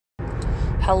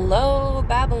Hello,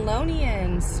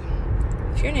 Babylonians.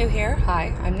 If you're new here,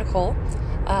 hi, I'm Nicole.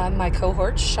 My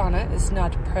cohort, Shauna, is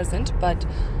not present, but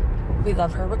we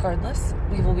love her regardless.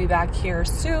 We will be back here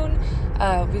soon.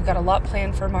 We've got a lot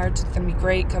planned for March. It's going to be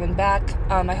great coming back.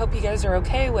 I hope you guys are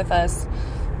okay with us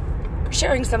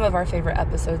sharing some of our favorite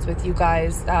episodes with you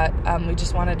guys that we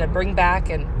just wanted to bring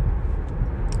back and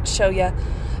show you.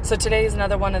 So today is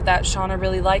another one that Shauna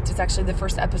really liked. It's actually the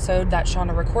first episode that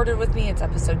Shauna recorded with me. It's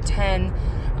episode 10,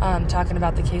 talking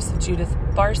about the case of Judith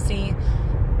Barsi.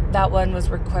 That one was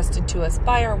requested to us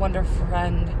by our wonderful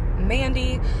friend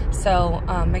Mandy. So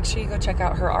make sure you go check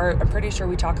out her art. I'm pretty sure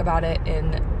we talk about it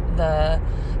in the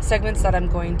segments that I'm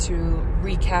going to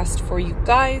recast for you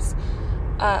guys.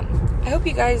 I hope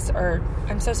you guys are,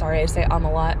 I'm so sorry I say a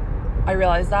lot. I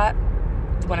realized that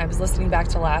when I was listening back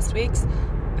to last week's.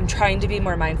 I'm trying to be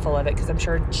more mindful of it because I'm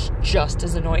sure it's just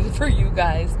as annoying for you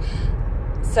guys.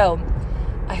 So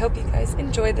I hope you guys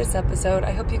enjoyed this episode.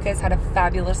 I hope you guys had a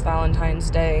fabulous Valentine's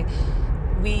Day.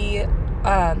 There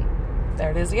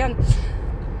it is again.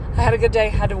 I had a good day,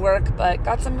 had to work, but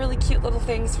got some really cute little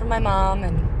things from my mom,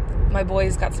 and my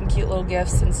boys got some cute little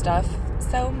gifts and stuff.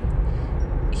 So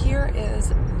here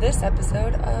is this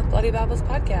episode of Bloody Babbles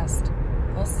Podcast.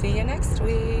 We'll see you next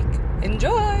week.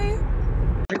 Enjoy!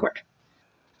 Record.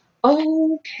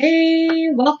 Okay,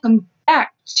 welcome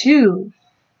back to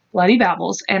Bloody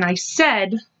Babbles. And I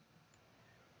said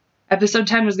episode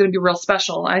 10 was going to be real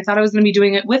special. I thought I was going to be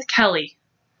doing it with Kelly,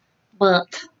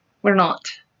 but we're not.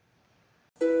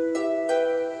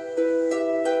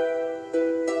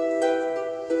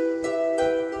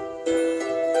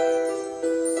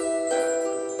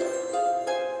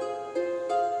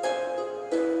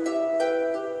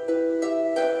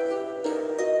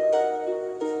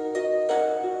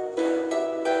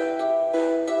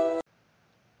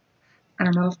 I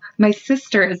don't know if my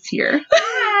sister is here.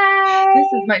 Hi.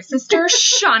 This is my sister,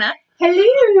 Shauna.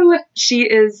 Hello. She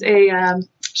is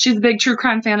she's a big true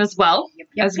crime fan as well.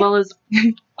 Yep. Well as,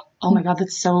 oh my God,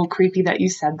 that's so creepy that you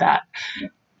said that.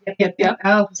 Yep.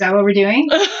 Oh, is that what we're doing?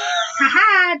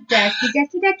 Haha,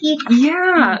 ducky.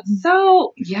 Yeah.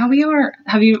 So, yeah, we are.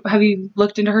 Have you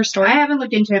looked into her story? I haven't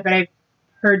looked into it, but I've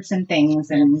heard some things,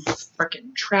 and it's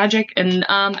freaking tragic. And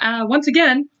once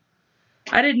again,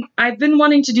 I've been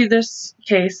wanting to do this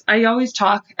case. I always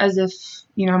talk as if,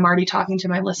 I'm already talking to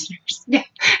my listeners. Yeah.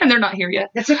 And they're not here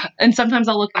yet. That's okay. And sometimes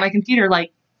I'll look at my computer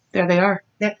like, there they are.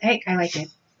 Hey, I like it.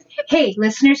 Hey,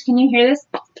 listeners, can you hear this?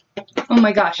 Oh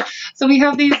my gosh. So we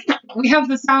have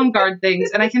the sound guard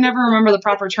things, and I can never remember the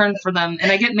proper term for them,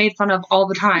 and I get made fun of all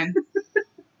the time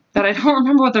that I don't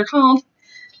remember what they're called.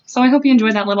 So I hope you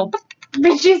enjoyed that little.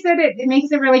 But she said it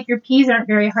makes it feel like your P's aren't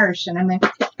very harsh, and I'm like,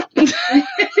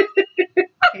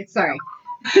 okay, sorry.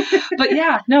 But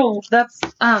yeah, no, that's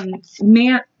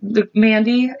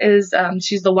Mandy is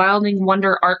she's the Wilding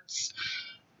Wonder Arts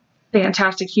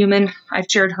fantastic human. I've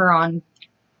shared her on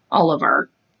all of our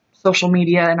social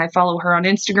media, and I follow her on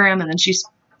Instagram, and then she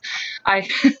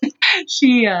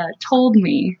told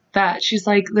me that she's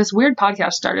like, this weird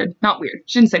podcast started. Not weird.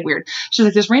 She didn't say weird. She's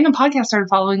like, this random podcast started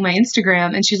following my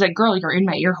Instagram, and she's like, girl, you're in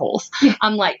my ear holes.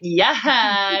 I'm like,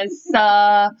 yes.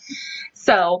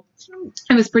 So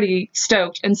I was pretty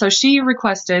stoked. And so she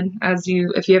requested, if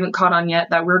you haven't caught on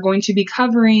yet, that we're going to be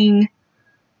covering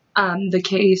the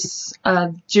case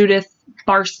of Judith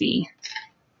Barsi.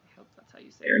 I hope that's how you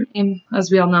say her name.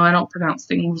 As we all know, I don't pronounce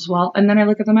things well. And then I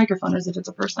look at the microphone as if it's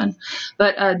a person.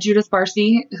 But Judith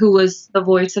Barsi, who was the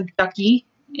voice of Ducky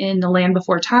in The Land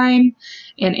Before Time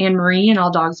and Anne Marie in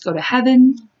All Dogs Go to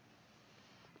Heaven.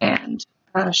 And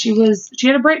she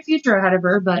had a bright future ahead of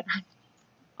her, but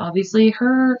obviously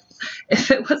if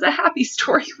it was a happy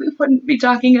story, we wouldn't be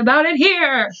talking about it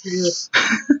here.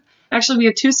 Actually, we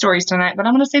have 2 stories tonight, but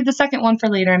I'm going to save the second one for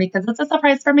later because it's a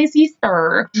surprise for my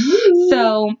sister. Ooh.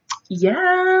 So,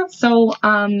 yeah. So,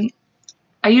 I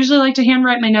usually like to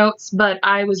handwrite my notes, but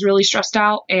I was really stressed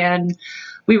out, and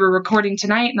we were recording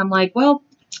tonight, and I'm like, well,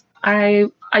 I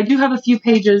do have a few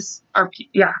pages. I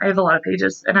have a lot of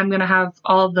pages, and I'm going to have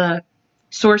all the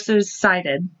sources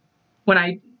cited when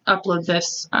I upload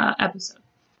this episode.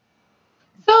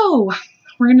 So,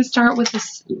 we're going to start with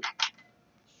this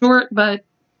short but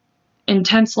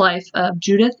intense life of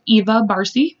Judith Eva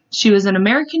Barsi. She was an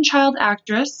American child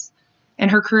actress,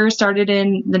 and her career started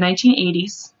in the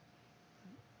 1980s.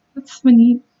 That's when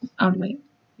you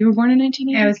were born in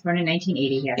 1980? I was born in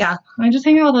 1980, yes. Yeah, I just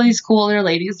hang out with all these cool older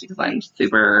ladies because I'm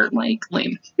super,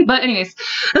 lame. But anyways,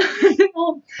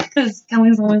 because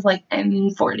Kelly's always like,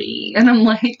 I'm 40, and I'm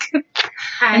like...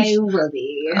 I will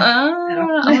be.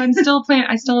 I'm still planning.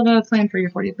 I still have a plan for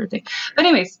your 40th birthday. But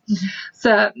anyways,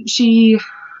 so she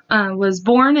was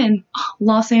born in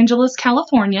Los Angeles,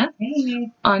 California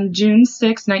on June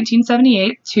 6,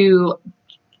 1978 to,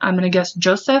 I'm going to guess,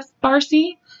 Joseph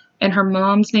Barsi, and her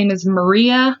mom's name is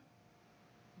Maria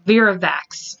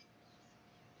Viravax.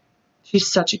 She's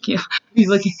such a cute.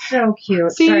 So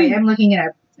cute. See, sorry, I'm looking it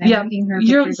up.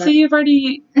 You've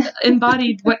already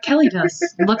embodied what Kelly does.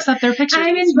 Looks up their pictures.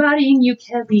 I'm embodying you,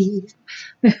 Kelly.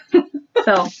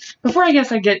 So, before I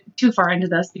get too far into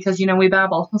this, because, we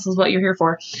babble. This is what you're here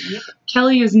for. Yep.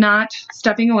 Kelly is not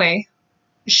stepping away.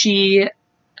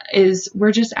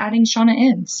 We're just adding Shauna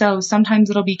in. So,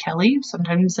 sometimes it'll be Kelly.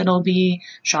 Sometimes it'll be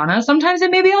Shauna. Sometimes it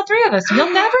may be all three of us.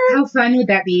 You'll never. How fun would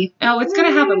that be? Oh, it's going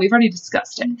to happen. We've already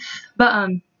discussed it.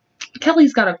 But,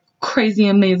 Kelly's got a crazy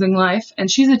amazing life,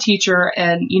 and she's a teacher,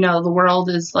 and the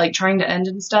world is like trying to end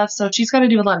and stuff, so she's got to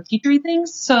do a lot of teachery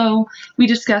things. So we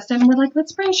discussed it, and we're like,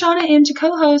 let's bring Shauna in to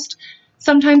co-host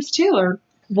sometimes too, or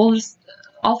we'll just,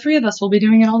 all three of us will be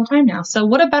doing it all the time now. So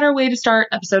what a better way to start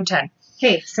episode 10.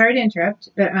 Okay, sorry to interrupt,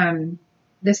 but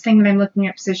this thing that I'm looking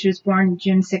up says she was born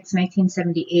June 6,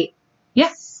 1978.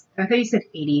 Yes. I thought you said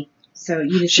 80. So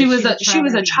you just she was a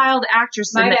child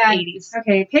actress in the 80s.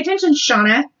 Okay, pay attention,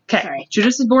 Shauna. Okay. Sorry.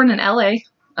 Judith was born in L.A.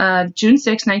 June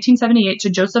 6, 1978 to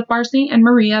Joseph Barsi and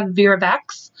Maria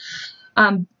Viravax.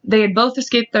 They had both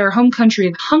escaped their home country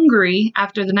of Hungary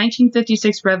after the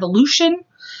 1956 revolution,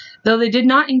 though they did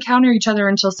not encounter each other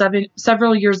until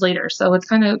several years later. So it's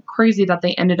kind of crazy that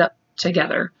they ended up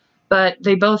together. But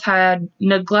they both had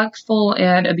neglectful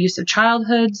and abusive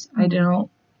childhoods.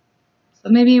 So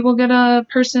maybe we'll get a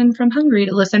person from Hungary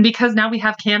to listen, because now we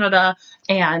have Canada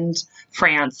and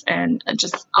France and I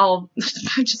just love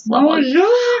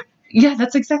it. Yeah,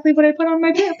 that's exactly what I put on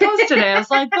my post today. I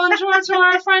was like, bonjour to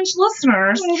our French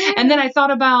listeners. And then I thought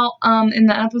about in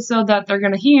the episode that they're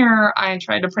going to hear, I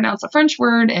tried to pronounce a French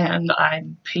word and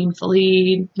I'm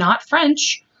painfully not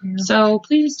French. Yeah. So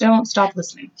please don't stop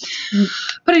listening.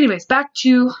 But anyways, back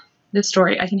to this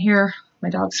story. I can hear my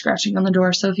dog scratching on the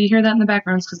door, so if you hear that in the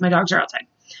background, it's because my dogs are outside.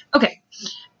 Okay.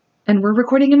 And we're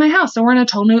recording in my house, so we're in a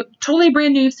totally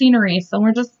brand new scenery, so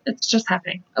it's just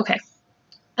happening. Okay.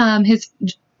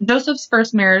 Joseph's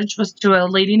first marriage was to a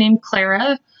lady named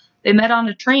Clara. They met on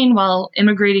a train while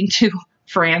immigrating to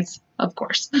France, of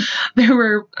course. They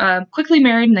were quickly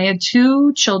married, and they had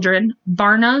 2 children,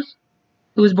 Barna,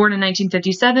 who was born in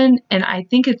 1957, and I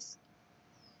think it's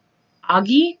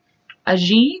Agi.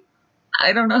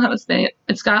 I don't know how to say it.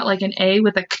 It's got like an A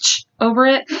with a k over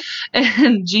it,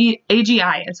 and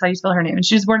AGI is how you spell her name. And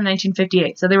she was born in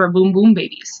 1958, so they were boom boom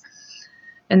babies.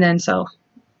 And then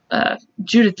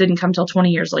Judith didn't come till 20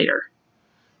 years later.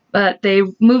 But they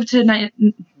moved to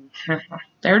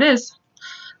there it is.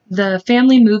 The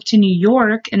family moved to New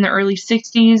York in the early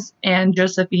 60s, and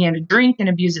Joseph began to drink and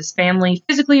abuse his family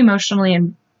physically, emotionally,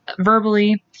 and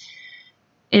verbally.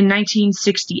 In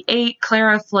 1968,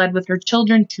 Clara fled with her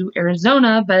children to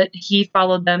Arizona, but he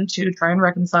followed them to try and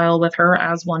reconcile with her,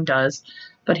 as one does.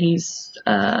 But he's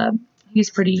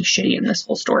pretty shitty in this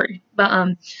whole story.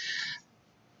 But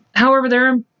however,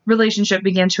 their relationship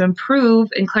began to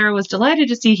improve, and Clara was delighted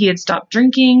to see he had stopped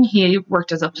drinking. He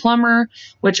worked as a plumber,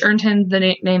 which earned him the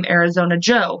nickname Arizona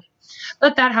Joe.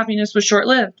 But that happiness was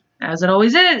short-lived, as it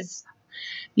always is,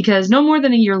 because no more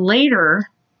than a year later,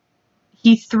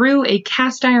 he threw a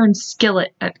cast iron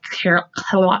skillet at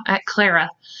Clara.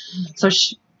 So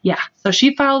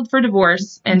she filed for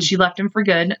divorce, and she left him for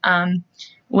good.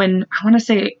 When I want to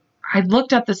say, I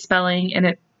looked up the spelling,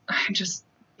 and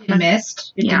you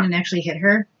missed. It didn't actually hit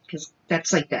her, because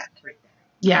that's like that right there.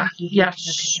 Yeah, yeah.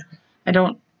 I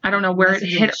don't know where it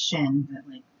hit. Shin, but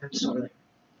like that's totally.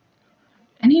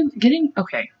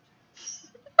 Okay.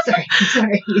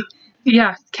 Sorry.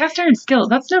 Yeah, cast iron skillet.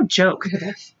 That's no joke.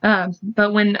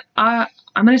 But when I'm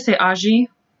going to say Aji.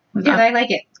 Yeah, I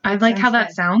like it. I like how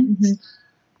that sounds.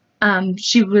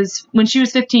 Mm-hmm. When she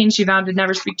was 15, she vowed to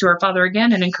never speak to her father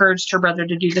again and encouraged her brother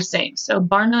to do the same. So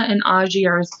Barna and Aji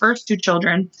are his first 2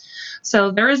 children. So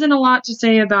there isn't a lot to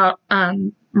say about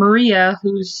Maria,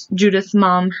 who's Judith's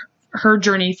mom, her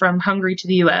journey from Hungary to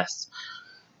the U.S.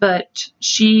 But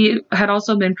she had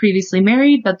also been previously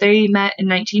married, but they met in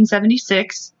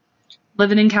 1976.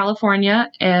 Living in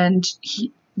California, and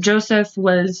Joseph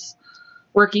was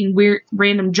working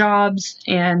random jobs,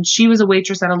 and she was a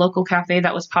waitress at a local cafe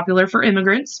that was popular for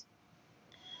immigrants.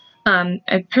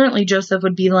 Apparently Joseph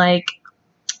would be like,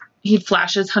 he'd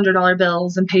flash his $100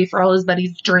 bills and pay for all his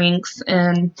buddies' drinks,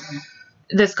 and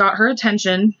this got her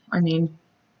attention. I mean,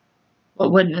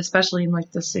 what wouldn't, especially in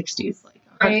like the 60s, like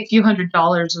a few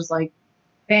 $100s was like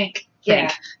bank.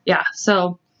 Yeah.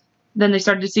 So then they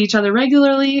started to see each other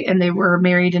regularly, and they were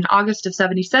married in August of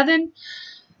 77.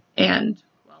 And,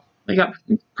 well, they got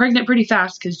pregnant pretty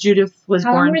fast because Judith was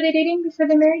How born. long were they dating before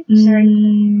they married? Sorry.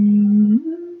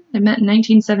 They met in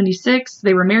 1976.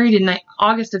 They were married in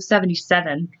August of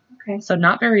 77. Okay. So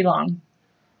not very long.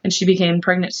 And she became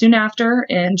pregnant soon after,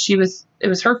 and it was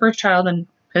her first child and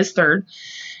his third.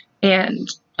 And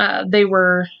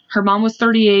her mom was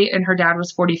 38 and her dad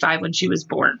was 45 when she was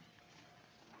born.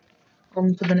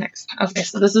 On to the next. Okay,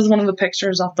 so this is one of the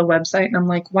pictures off the website, and I'm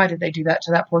like, why did they do that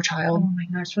to that poor child? Oh my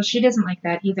gosh. Well, she doesn't like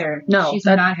that either. No, she's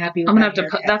not happy with I'm gonna that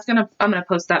have to I'm gonna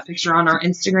post that picture on our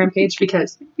Instagram page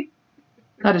because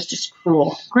that is just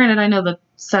cruel. Granted, I know the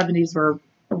 70s were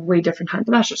a way different time,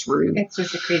 but that's just rude. It's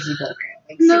just a crazy bowl cut.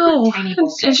 Like No, tiny bowl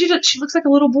cut. and she looks like a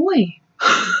little boy.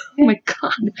 Oh my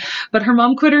god! But her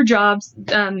mom quit her job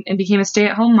and became a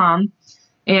stay-at-home mom,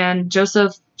 and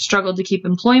Joseph struggled to keep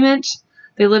employment.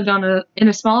 They lived in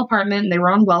a small apartment, and they were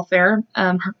on welfare.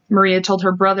 Maria told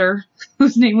her brother,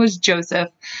 whose name was Joseph,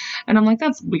 and I'm like,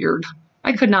 that's weird.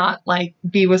 I could not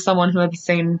be with someone who had the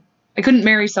same. I couldn't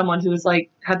marry someone who was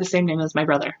had the same name as my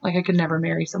brother. I could never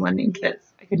marry someone named Fitz.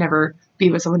 I could never be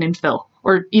with someone named Phil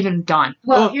or even Don.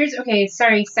 Well,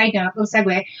 sorry, side note, little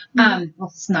segue. Well,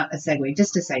 it's not a segue,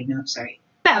 just a side note. Sorry.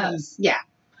 Yeah.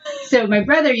 So my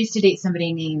brother used to date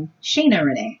somebody named Shayna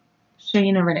Renee.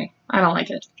 Shayna Renee. I don't like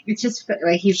it. It's just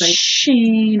he's like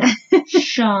Shayna,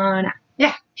 Shauna.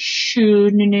 Yeah.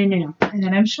 No. And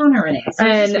then I'm Shauna Renee. So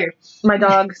it's weird. My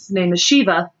dog's name is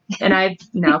Shiva, and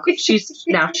she's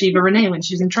now Shiva Renee when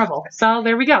she's in trouble. So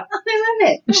there we go. Oh, I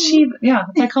love it. Shiva, yeah.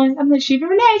 I'm like Shiva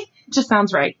Renee. It just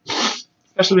sounds right,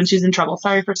 especially when she's in trouble.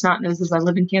 Sorry for snot noses. I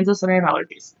live in Kansas and I have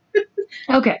allergies.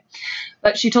 Okay,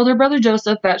 but she told her brother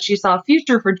Joseph that she saw a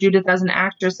future for Judith as an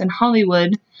actress in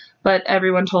Hollywood, but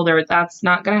everyone told her that's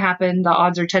not going to happen. The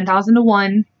odds are 10,000 to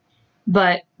 1.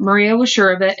 But Maria was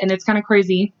sure of it, and it's kind of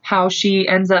crazy how she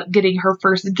ends up getting her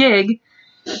first gig.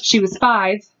 She was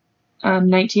 5,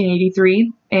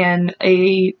 1983, and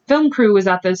a film crew was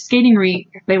at the skating rink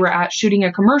they were at shooting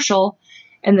a commercial,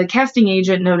 and the casting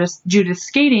agent noticed Judith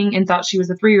skating and thought she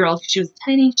was a 3-year-old. She was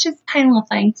tiny. She was a tiny little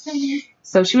thing.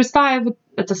 So she was 5,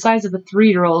 at the size of a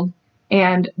 3-year-old,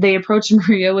 and they approached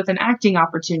Maria with an acting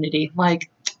opportunity.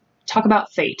 Talk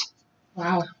about fate.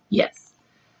 Wow. Yes.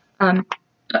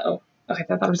 Uh-oh. Okay,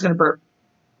 I thought I was going to burp.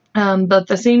 But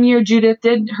the same year, Judith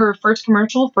did her first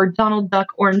commercial for Donald Duck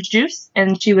Orange Juice,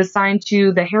 and she was signed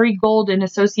to the Harry Gold and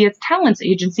Associates Talents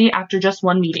Agency after just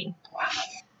one meeting. Wow.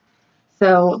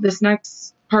 So this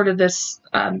next part of this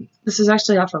is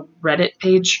actually off a Reddit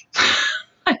page.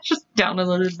 I just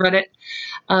downloaded Reddit,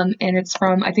 and it's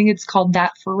from, I think it's called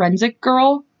That Forensic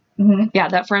Girl. Mm-hmm. Yeah,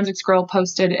 That Forensics Girl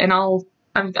posted, and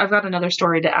I've got another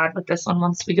story to add with this one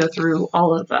once we go through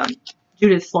all of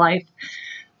Judith's life.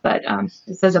 But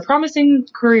it says a promising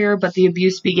career, but the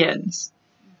abuse begins.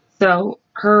 So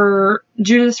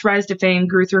Judith's rise to fame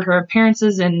grew through her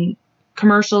appearances in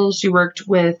commercials. She worked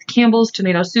with Campbell's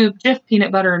Tomato Soup, Jif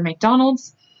Peanut Butter, and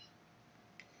McDonald's.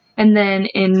 And then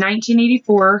in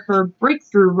 1984, her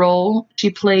breakthrough role,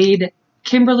 she played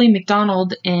Kimberly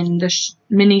McDonald in the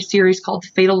mini-series called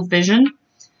Fatal Vision,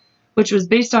 which was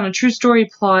based on a true story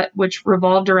plot which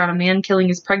revolved around a man killing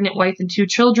his pregnant wife and 2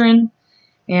 children.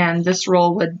 And this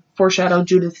role would foreshadow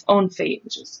Judith's own fate,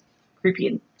 which is creepy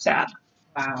and sad.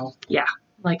 Wow. Yeah.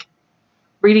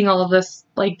 Reading all of this,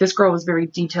 this girl was very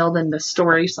detailed in this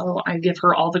story, so I give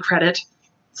her all the credit.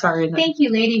 Sorry. Thank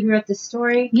you, lady who wrote the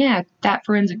story. Yeah, That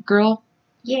Forensic Girl.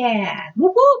 Yeah.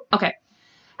 Whoop whoop. Okay.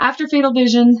 After Fatal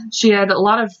Vision, she had a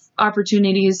lot of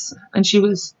opportunities, and she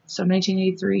was,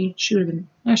 1983, she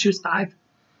was 5.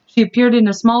 She appeared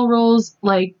in small roles,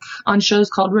 on shows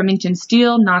called Remington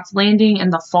Steele, Knots Landing,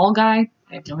 and The Fall Guy.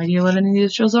 I have no idea what any of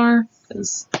these shows are,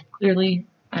 because clearly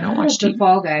I don't watch TV. The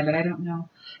Fall Guy, but I don't know.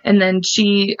 And then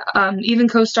she even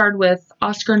co-starred with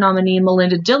Oscar nominee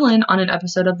Melinda Dillon on an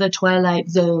episode of The Twilight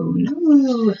Zone.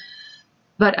 Ooh.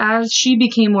 But as she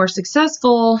became more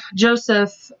successful,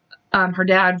 Joseph, her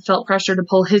dad, felt pressure to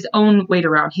pull his own weight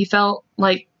around. He felt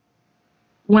like,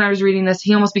 when I was reading this,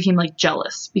 he almost became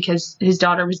jealous because his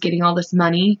daughter was getting all this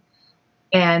money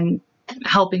and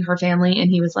helping her family.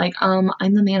 And he was like, I'm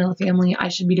the man of the family. I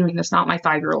should be doing this, not my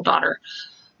 5-year-old daughter.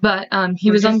 But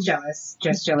he was jealous.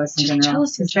 Just jealous in general.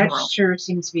 Jealous in general. That sure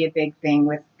seems to be a big thing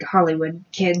with Hollywood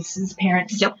kids as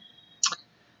parents. Yep.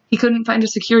 He couldn't find a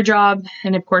secure job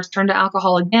and, of course, turned to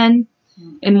alcohol again.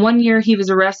 In 1 year, he was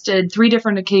arrested 3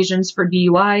 different occasions for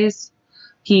DUIs.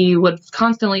 He would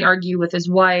constantly argue with his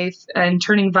wife and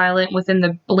turning violent within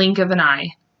the blink of an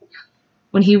eye.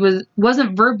 When he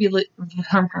wasn't verbally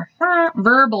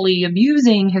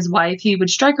abusing his wife, he would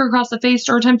strike her across the face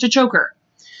or attempt to choke her.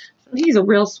 So he's a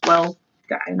real swell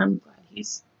guy, and I'm glad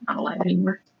he's not alive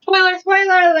anymore.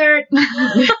 Spoiler alert.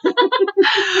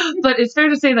 But it's fair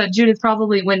to say that Judith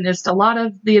probably witnessed a lot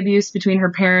of the abuse between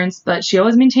her parents, but she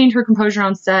always maintained her composure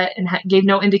on set and gave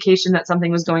no indication that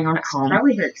something was going on at home.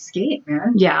 Probably her escape,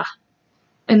 man. Yeah.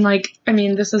 And, like, I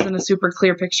mean, this isn't a super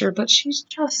clear picture, but she's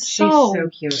just so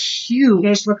cute. cute. You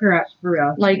guys look her up, for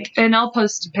real. Like, and I'll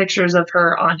post pictures of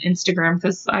her on Instagram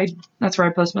because that's where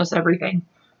I post most everything.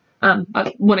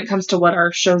 When it comes to what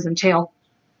our shows entail.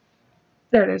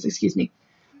 There it is, excuse me.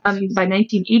 By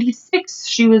 1986,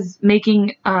 she was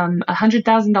making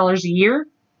 $100,000 a year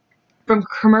from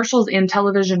commercials and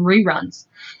television reruns.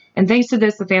 And thanks to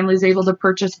this, the family was able to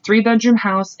purchase a 3-bedroom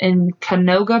house in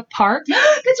Canoga Park. That's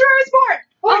where I was born!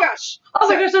 Oh my gosh! Oh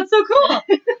my gosh, that's so cool!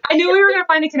 I knew we were going to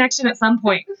find a connection at some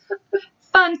point.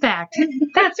 Fun fact,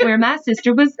 that's where my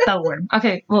sister was born.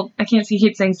 Okay, well, I can't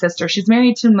keep saying sister. She's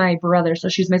married to my brother, so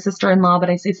she's my sister-in-law, but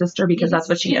I say sister because that's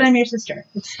what she is. I'm your sister.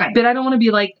 It's fine. But I don't want to be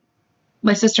like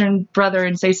my sister and brother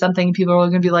and say something and people are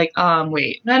going to be like,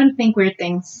 wait. Let them think weird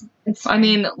things. It's fine. I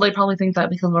mean, they probably think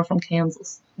that because we're from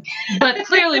Kansas. But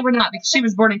clearly we're not because she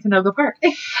was born in Canoga Park.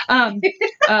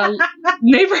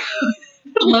 Neighborhood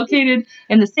located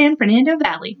in the San Fernando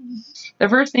Valley. The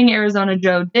first thing Arizona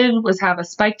Joe did was have a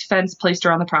spiked fence placed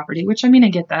around the property, which, I mean, I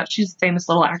get that. She's a famous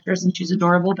little actress and she's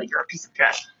adorable, but you're a piece of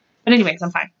shit. But anyways,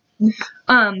 I'm fine.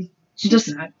 She's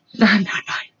not. I'm not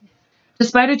fine.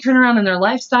 Despite a turnaround in their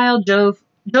lifestyle,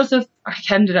 Joseph, I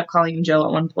ended up calling him Joe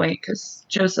at one point because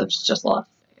Joseph's just lost.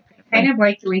 I kind of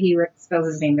like the way he spells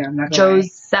his name, though. I'm not gonna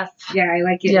Joseph. Yeah, I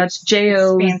like it. Yeah, it's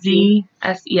Joseph.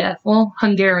 Well,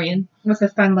 Hungarian. With a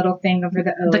fun little thing over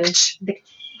the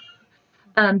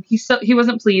O. He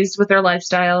wasn't pleased with their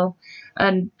lifestyle.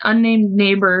 An unnamed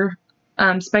neighbor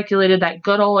speculated that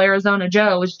good old Arizona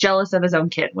Joe was jealous of his own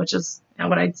kid, which is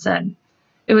what I'd said.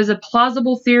 It was a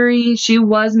plausible theory. She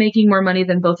was making more money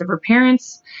than both of her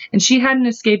parents, and she hadn't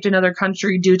escaped another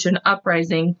country due to an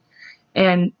uprising.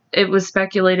 And it was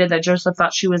speculated that Joseph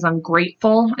thought she was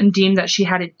ungrateful and deemed that she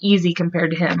had it easy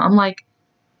compared to him. I'm like,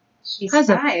 she's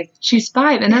 5. She's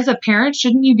 5. And as a parent,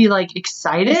 shouldn't you be, like,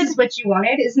 excited? This is what you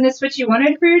wanted? Isn't this what you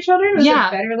wanted for your children? Was it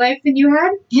a better life than you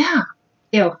had? Yeah.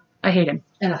 Ew. I hate him.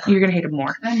 Ugh. You're going to hate him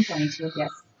more. I'm going to,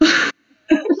 yes.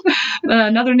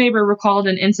 Another neighbor recalled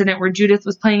an incident where Judith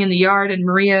was playing in the yard and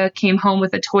Maria came home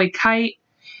with a toy kite.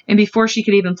 And before she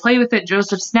could even play with it,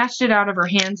 Joseph snatched it out of her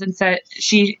hands and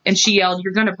she yelled,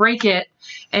 "You're going to break it."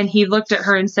 And he looked at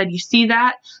her and said, "You see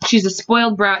that? She's a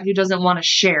spoiled brat who doesn't want to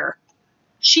share."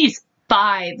 She's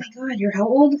 5. Oh my God, you're how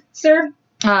old, sir?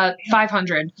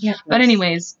 500. Yeah. But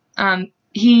anyways,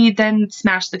 he then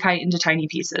smashed the kite into tiny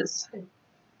pieces.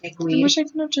 I wish I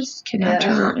could have just kidnapped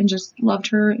her and just loved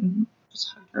her and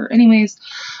just hugged her. Anyways,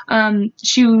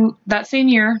 that same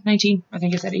year, I think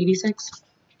I said 86.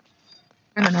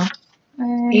 I don't know.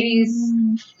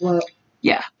 80s. Well,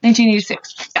 yeah,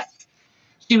 1986. Yeah.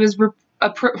 She was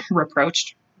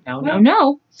reproached.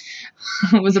 No.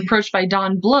 Was approached by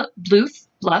Don Bluth,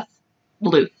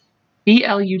 Bluth,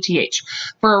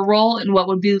 for a role in what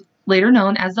would be later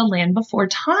known as The Land Before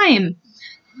Time.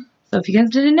 So if you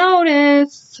guys didn't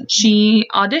notice, she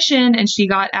auditioned and she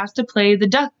got asked to play the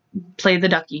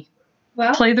Ducky.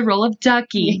 Well, play the role of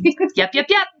Ducky. Yep.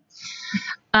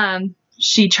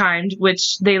 She chimed,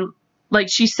 which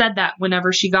she said that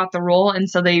whenever she got the role, and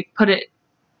so they put it,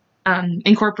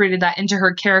 incorporated that into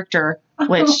her character,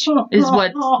 which is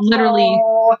what literally.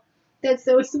 That's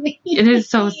so sweet. It is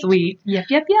so sweet. Yep.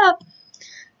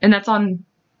 And that's on.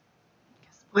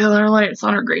 Spoiler alert! It's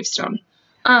on her gravestone.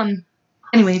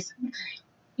 Anyways,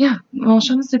 yeah. Well,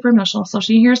 Shauna's super emotional, so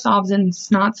she hears sobs and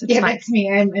snots. It's fine. That's me.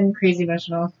 I'm crazy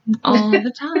emotional all the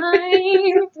time,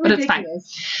 but it's fine.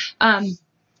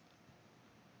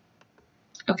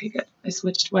 Okay, good. I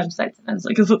switched websites and I was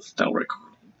like, is it still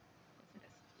recording?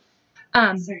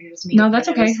 Sorry, it was me. No, that's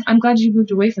okay. I'm glad you moved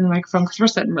away from the microphone because we're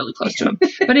sitting really close to him.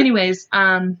 But anyways,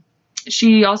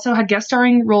 she also had guest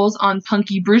starring roles on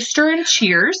Punky Brewster and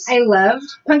Cheers. I loved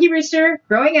Punky Brewster.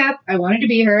 Growing up, I wanted to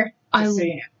be her. I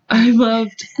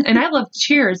loved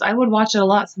Cheers. I would watch it a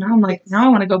lot. So now I'm like, now I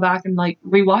want to go back and like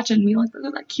rewatch it and be like, look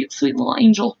at that cute, sweet little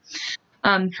angel.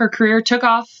 Her career took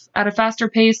off at a faster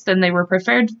pace than they were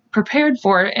prepared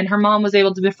for, and her mom was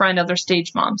able to befriend other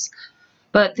stage moms.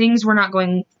 But things were not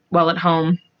going well at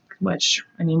home, which,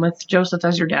 I mean, with Joseph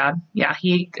as your dad, yeah,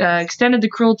 he extended the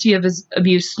cruelty of his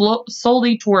abuse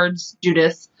solely towards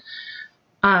Judith.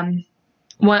 At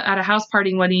a house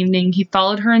party one evening, he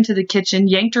followed her into the kitchen,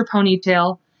 yanked her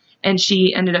ponytail, and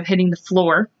she ended up hitting the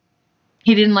floor.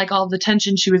 He didn't like all the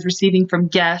attention she was receiving from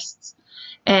guests.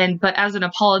 But as an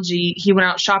apology, he went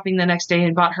out shopping the next day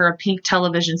and bought her a pink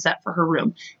television set for her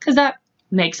room. Because that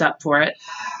makes up for it.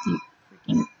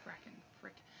 You freaking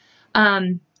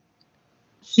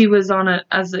She was on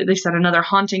as they said, another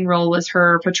haunting role was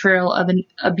her portrayal of an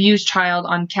abused child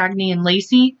on Cagney and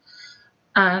Lacey.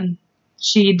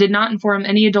 She did not inform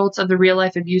any adults of the real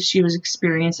life abuse she was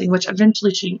experiencing, which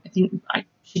eventually she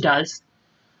does.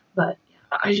 But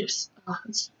yeah, it's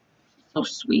so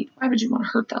sweet. Why would you want to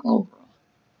hurt that little girl?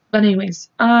 But anyways,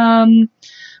 when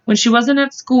she wasn't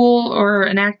at school or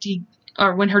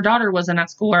when her daughter wasn't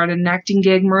at school or at an acting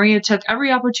gig, Maria took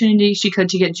every opportunity she could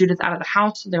to get Judith out of the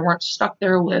house so they weren't stuck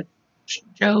there with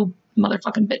Joe,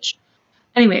 motherfucking bitch.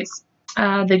 Anyways,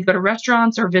 they'd go to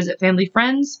restaurants or visit family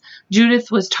friends.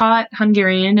 Judith was taught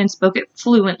Hungarian and spoke it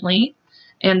fluently,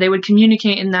 and they would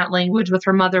communicate in that language with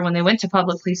her mother when they went to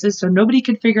public places so nobody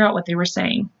could figure out what they were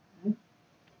saying.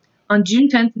 On June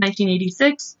 10th,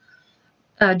 1986,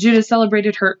 Judith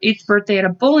celebrated her 8th birthday at a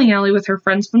bowling alley with her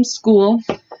friends from school.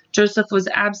 Joseph was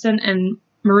absent, and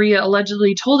Maria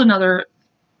allegedly told another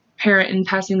parent in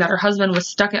passing that her husband was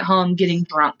stuck at home getting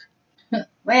drunk.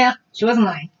 Well, she wasn't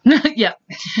lying. Yeah.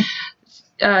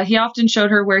 He often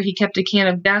showed her where he kept a can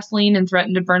of gasoline and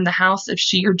threatened to burn the house if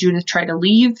she or Judith tried to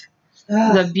leave.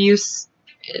 Ugh. The abuse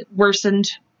worsened.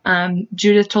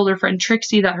 Judith told her friend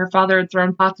Trixie that her father had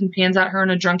thrown pots and pans at her in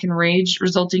a drunken rage,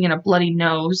 resulting in a bloody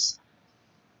nose.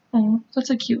 Oh, that's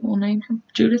a cute little name.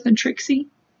 Judith and Trixie.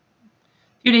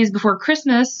 A few days before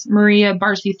Christmas, Maria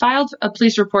Barsi filed a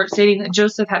police report stating that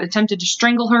Joseph had attempted to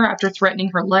strangle her after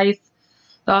threatening her life.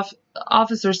 The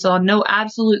officer saw no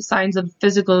absolute signs of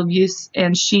physical abuse,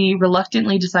 and she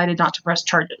reluctantly decided not to press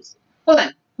charges.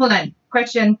 Hold on.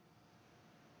 Question.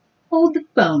 Hold the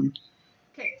phone.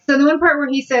 Okay, so the one part where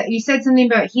you said something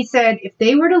about, he said if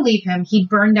they were to leave him, he'd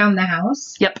burn down the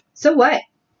house? Yep. So what?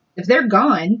 If they're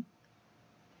gone...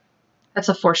 That's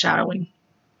a foreshadowing.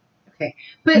 Okay.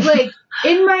 But, like,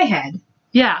 in my head,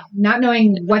 yeah, not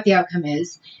knowing what the outcome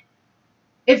is,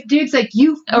 if dude's like,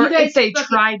 you guys... if they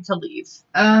tried to leave.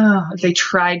 Oh. If they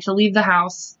tried to leave the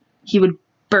house, he would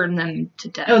burn them to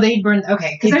death. Oh, they'd burn...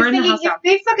 Okay. Because I'm thinking, if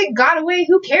they fucking got away,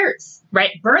 who cares?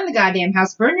 Right. Burn the goddamn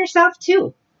house. Burn yourself,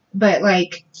 too. But,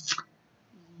 like...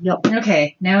 Yep.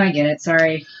 Okay. Now I get it.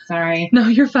 Sorry. No,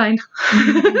 you're fine.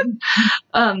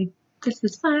 This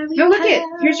is fine. Oh, look it.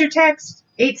 Here's your text.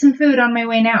 Ate some food on my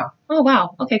way now. Oh,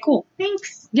 wow. Okay, cool.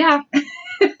 Thanks. Yeah.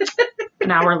 An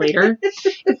hour later.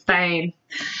 It's fine.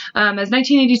 As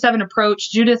 1987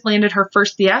 approached, Judith landed her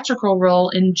first theatrical role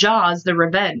in Jaws, The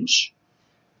Revenge.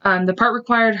 The part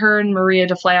required her and Maria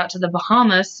to fly out to the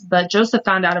Bahamas, but Joseph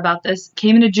found out about this,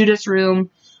 came into Judith's room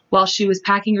while she was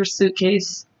packing her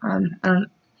suitcase. I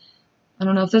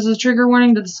don't know if this is a trigger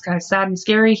warning, but this is kind of sad and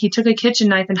scary. He took a kitchen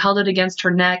knife and held it against her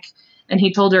neck. And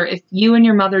he told her, if you and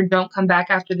your mother don't come back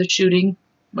after the shooting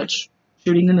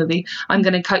the movie, I'm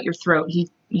going to cut your throat.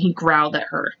 He growled at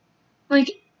her. Like,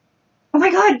 oh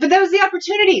my God, but that was the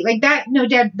opportunity. Like that, no,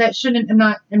 Dad, that shouldn't, I'm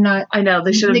not. I know,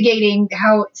 they should have. Negating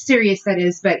how serious that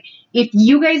is. But if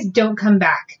you guys don't come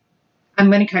back, I'm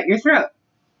going to cut your throat.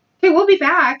 Okay, we'll be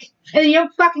back. And then you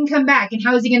don't fucking come back. And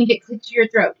how is he going to get clipped to your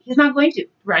throat? He's not going to.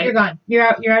 Right. You're gone. You're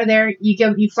out of there.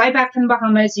 You fly back from the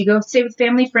Bahamas. You go stay with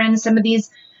family, friends, some of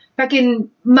these fucking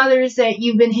mothers that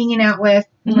you've been hanging out with,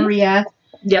 Maria.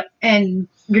 Yep. And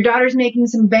your daughter's making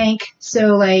some bank,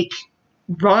 so, like...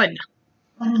 Run.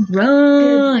 Oh,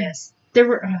 run. Goodness.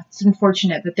 It's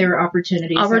unfortunate that there were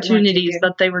opportunities.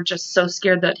 That they were just so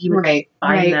scared that he would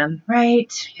find them.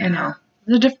 Right. I know.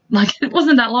 It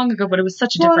wasn't that long ago, but it was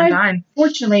such a different time. I've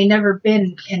fortunately never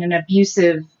been in a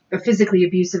physically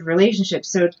abusive relationship,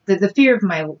 so the fear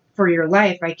for your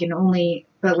life, I can only...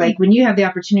 But, like, when you have the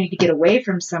opportunity to get away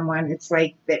from someone, it's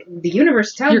like the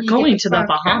universe tells you... You're going to the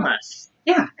Bahamas.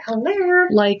 Yeah. Hello.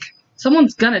 Like,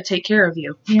 someone's gonna take care of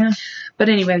you. Yeah. But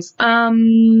anyways,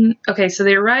 okay, so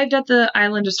they arrived at the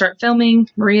island to start filming.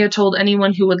 Maria told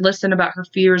anyone who would listen about her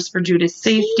fears for Judith's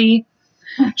safety.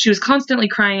 She was constantly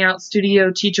crying out.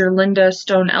 Studio teacher Linda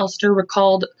Stone Elster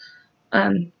recalled, this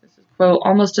is quote,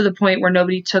 almost to the point where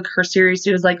nobody took her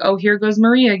seriously. It was like, oh, here goes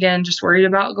Maria again, just worried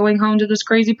about going home to this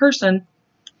crazy person.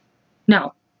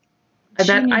 No. I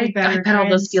bet all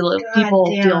those people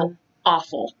feel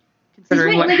awful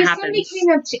considering what happens.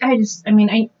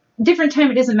 Different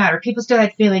time, it doesn't matter. People still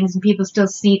have feelings and people still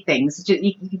see things.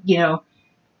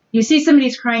 You see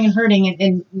somebody's crying and hurting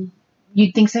and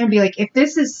you'd think someone would be like, if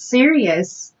this is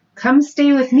serious, come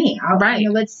stay with me.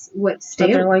 Let's stay.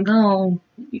 But they're like, oh,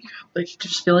 they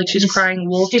just feel like she's crying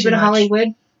wolf. Stupid Hollywood.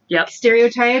 Yep.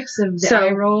 Stereotypes of the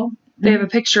eye roll. They have a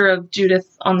picture of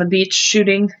Judith on the beach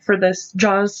shooting for this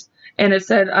Jaws, and it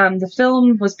said, the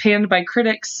film was panned by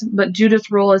critics, but Judith's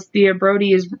role as Thea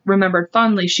Brody is remembered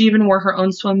fondly. She even wore her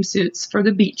own swimsuits for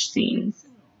the beach scenes.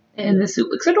 And the suit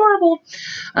looks adorable.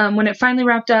 When it finally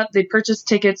wrapped up, they purchased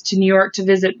tickets to New York to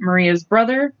visit Maria's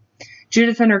brother.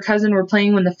 Judith and her cousin were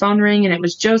playing when the phone rang, and it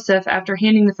was Joseph. After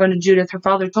handing the phone to Judith, her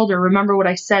father told her, "Remember what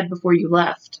I said before you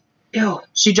left." Ew.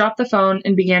 She dropped the phone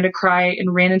and began to cry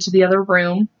and ran into the other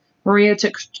room. Maria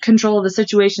took control of the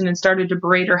situation and started to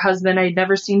berate her husband. "I had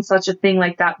never seen such a thing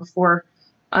like that before,"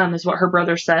 is what her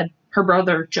brother said. Her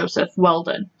brother, Joseph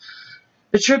Weldon.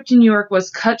 The trip to New York was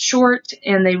cut short,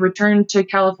 and they returned to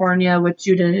California with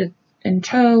Judith in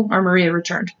tow, or Maria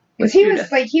returned with Judith.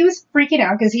 He was freaking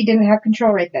out because he didn't have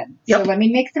control right then. Yep. So let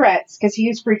me make threats because he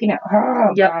was freaking out.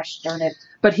 Oh, Yep. gosh, darn it.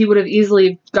 But he would have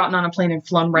easily gotten on a plane and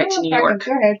flown right to New York.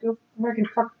 Go ahead. Go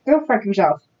fuck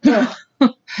yourself.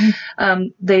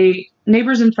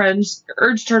 Neighbors and friends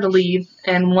urged her to leave,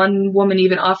 and one woman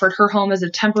even offered her home as a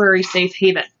temporary safe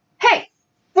haven. Hey,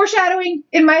 foreshadowing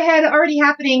in my head already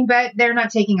happening, but they're not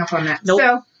taking up on that. Nope.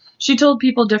 So She told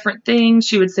people different things.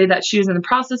 She would say that she was in the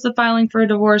process of filing for a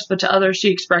divorce, but to others she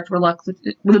expressed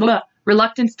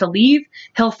reluctance to leave.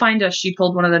 "He'll find us," she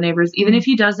told one of the neighbors. "Even if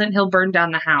he doesn't, he'll burn down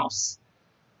the house."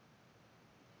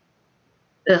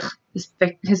 Ugh,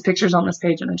 his picture's on this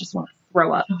page, and I just want to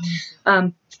throw up.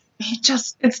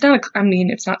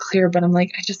 It's not clear, but I'm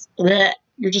like, bleh,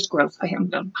 you're just gross. I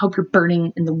hope you're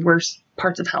burning in the worst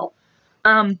parts of hell.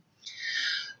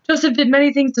 Joseph did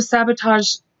many things to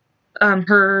sabotage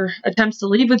her attempts to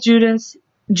leave with Judith,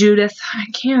 I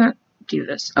can't do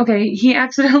this. Okay, he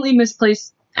accidentally,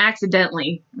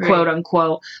 quote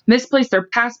unquote, misplaced their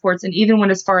passports and even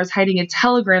went as far as hiding a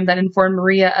telegram that informed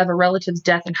Maria of a relative's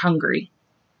death in Hungary.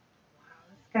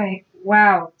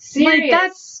 Wow. Serious?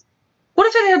 Like, what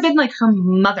if it had been like her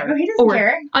mother? Oh, he doesn't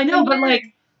care. I know,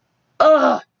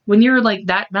 but when you're like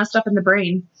that messed up in the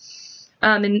brain.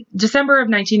 In December of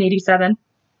 1987,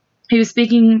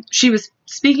 she was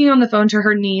speaking on the phone to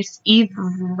her niece, Eve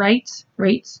Reitz.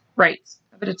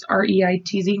 But it's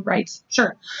R-E-I-T-Z, Reitz.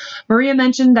 Sure. Maria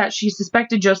mentioned that she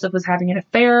suspected Joseph was having an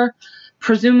affair,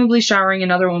 presumably showering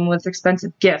another one with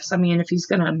expensive gifts. I mean, if he's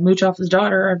going to mooch off his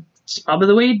daughter, it's probably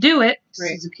the way to do it.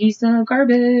 Right. It's a piece of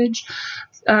garbage.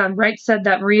 Wright said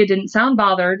that Maria didn't sound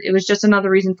bothered. It was just another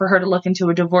reason for her to look into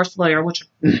a divorce lawyer, which,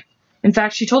 in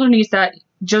fact, she told her niece that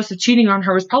Joseph cheating on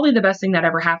her was probably the best thing that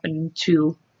ever happened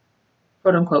to,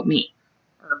 quote unquote, me.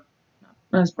 Or,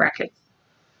 those brackets.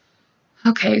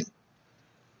 Okay.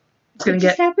 It's going to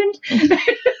get... happened?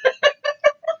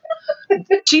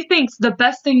 She thinks the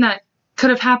best thing that could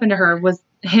have happened to her was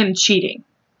him cheating.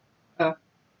 Oh.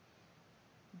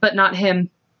 But not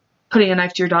him putting a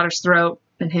knife to your daughter's throat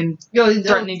and him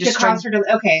threatening to cause her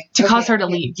to cause her to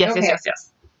leave. Yes.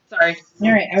 Sorry.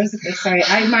 All right. I was sorry.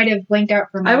 I might have blanked out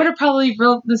for a moment. I would have probably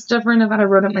wrote this different if I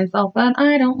wrote it myself, but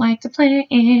I don't like to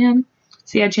plan.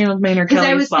 See, I channeled Maynard Kelly. Because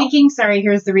I was thinking, sorry,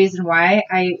 here's the reason why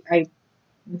I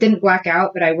didn't black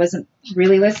out, but I wasn't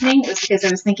really listening. It was because I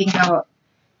was thinking how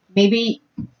maybe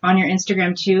on your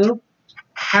Instagram too,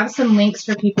 have some links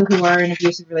for people who are in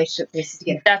abusive relationship places to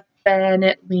get.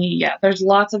 Definitely, yeah. There's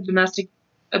lots of domestic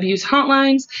abuse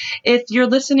hotlines. If you're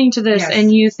listening to this Yes.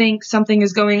 and you think something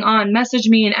is going on, message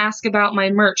me and ask about my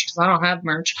merch, because I don't have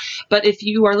merch. But if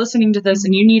you are listening to this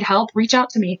and you need help, reach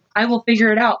out to me. I will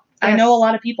figure it out. Yes. I know a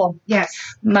lot of people. Yes.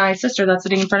 My sister that's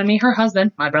sitting in front of me, her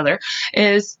husband, my brother,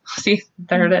 is a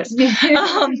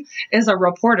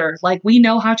reporter. Like, we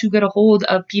know how to get a hold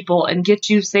of people and get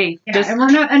you safe. Yeah, and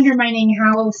we're not undermining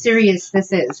how serious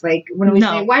this is. Like, when we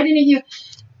say, why didn't you...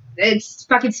 It's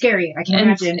fucking scary, I can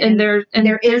imagine. And there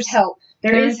is help.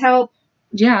 There is help.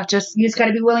 Yeah, you just got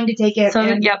to be willing to take it.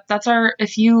 So, that's our...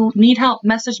 If you need help,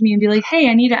 message me and be like, hey,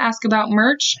 I need to ask about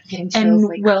merch. And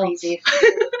crazy.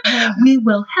 we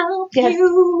will help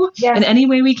you in any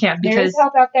way we can. Because there's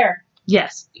help out there.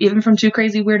 Yes, even from two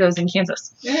crazy weirdos in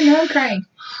Kansas. No, I'm crying.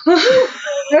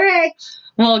 Okay.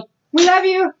 Well, we love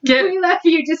you. We love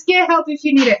you. Just get help if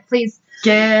you need it, please.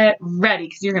 Get ready,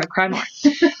 because you're going to cry more.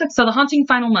 So the haunting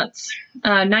final months.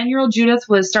 9-year-old Judith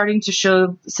was starting to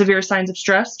show severe signs of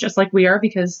stress, just like we are,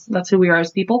 because that's who we are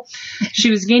as people. She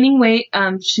was gaining weight.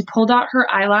 She pulled out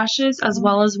her eyelashes as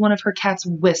well as one of her cat's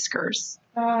whiskers.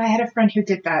 Oh, I had a friend who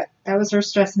did that. That was her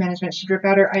stress management. She'd rip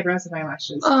out her eyebrows and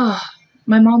eyelashes. Oh,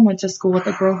 my mom went to school with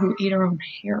a girl who ate her own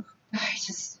hair.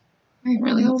 I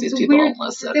really hope these people don't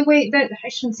listen. The way that, I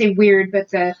shouldn't say weird, but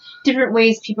the different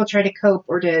ways people try to cope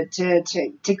or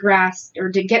to grasp or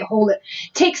to get hold of,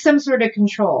 take some sort of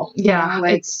control. Yeah.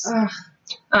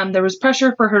 There was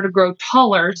pressure for her to grow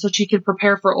taller so she could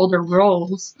prepare for older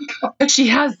roles. She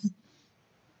has...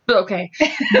 Okay.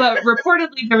 But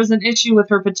reportedly there was an issue with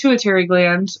her pituitary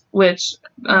gland, which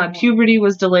puberty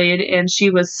was delayed, and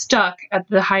she was stuck at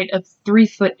the height of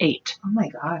 3'8". Oh my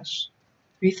gosh.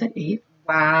 3'8"?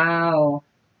 Wow.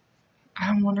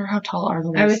 I wonder how tall are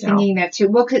the I was thinking that too.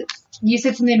 Well, 'cause you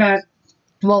said something about...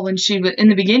 Well, when she was in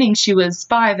the beginning, she was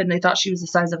 5, and they thought she was the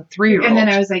size of a 3-year-old. And then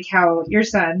I was like, how your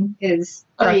son is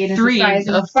 3 and is the size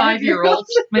of a 5-year-old.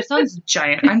 My son's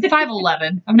giant. I'm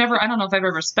 5'11". I don't know if I've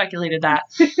ever speculated that.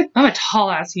 I'm a tall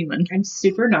ass human. I'm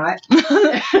super not.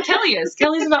 Kelly is.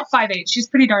 Kelly's about 5'8". She's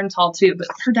pretty darn tall too, but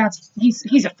her dad's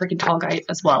he's a freaking tall guy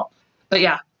as well. But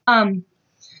yeah.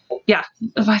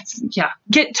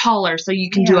 Get taller so you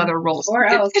can do other roles. Or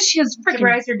else. Because she has freaking...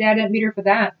 Surprised her dad didn't beat her for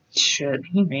that. Should.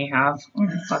 He may have.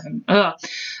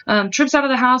 Trips out of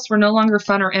the house were no longer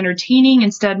fun or entertaining.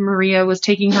 Instead, Maria was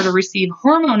taking her to receive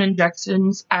hormone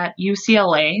injections at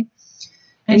UCLA.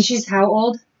 And she's how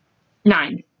old?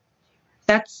 9.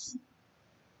 That's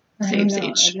safe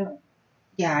age.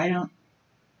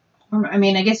 I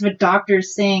mean, I guess if a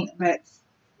doctor's saying, but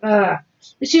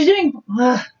she's doing...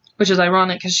 Which is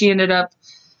ironic because she ended up,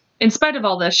 in spite of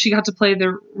all this, she got to play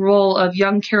the role of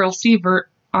young Carol Sievert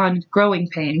on Growing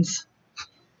Pains.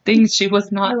 Things she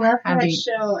was not having. That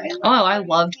show. I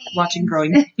loved watching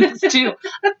Growing Pains too.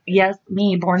 Yes,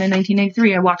 me, born in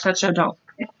 1983. I watched that show. Don't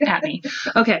at me.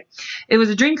 Okay. It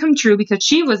was a dream come true because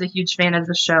she was a huge fan of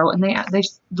the show, and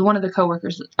one of the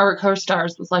coworkers or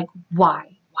co-stars was like,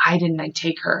 why? Why didn't I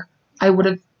take her? I would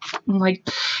have... I'm like,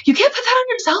 you can't put that on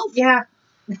yourself. Yeah.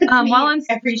 While on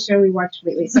every show we watched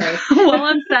lately, sorry. While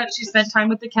on set, she spent time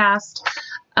with the cast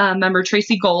member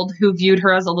Tracy Gold, who viewed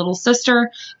her as a little sister.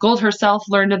 Gold herself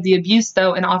learned of the abuse,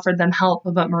 though, and offered them help,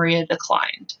 but Maria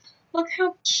declined. Look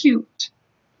how cute.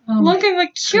 Look at the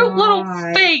cute little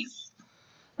face.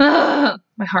 Ugh,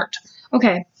 my heart.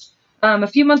 Okay. A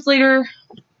few months later,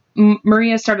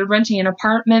 Maria started renting an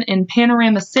apartment in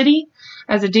Panorama City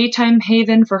as a daytime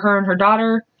haven for her and her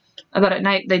daughter. But at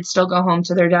night, they'd still go home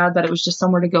to their dad, but it was just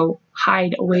somewhere to go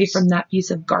hide away from that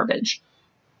piece of garbage.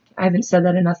 I haven't said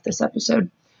that enough this episode.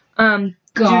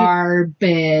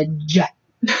 Garbage.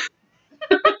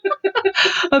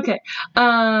 Okay.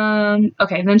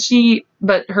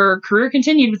 But her career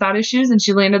continued without issues, and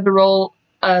she landed the role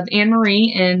of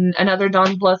Anne-Marie in another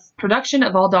Don Bluth production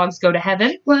of All Dogs Go to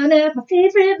Heaven. One of my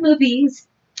favorite movies.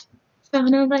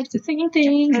 Donna likes to sing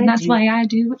things, and that's why I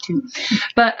do it too.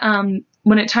 But,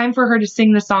 when it time for her to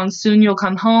sing the song Soon You'll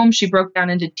Come Home, she broke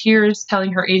down into tears,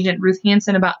 telling her agent Ruth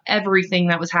Hansen about everything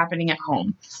that was happening at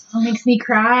home. Oh, makes me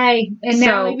cry. And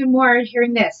now even more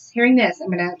hearing this. I'm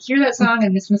going to hear that song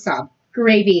and miss my sob.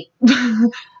 Gravy.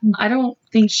 I don't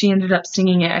think she ended up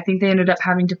singing it. I think they ended up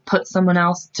having to put someone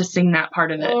else to sing that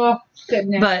part of it. Oh,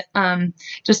 goodness. But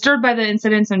disturbed by the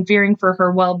incidents and fearing for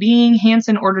her well-being,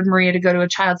 Hansen ordered Maria to go to a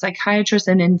child psychiatrist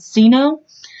in Encino.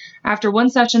 After one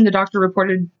session, the doctor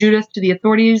reported Judith to the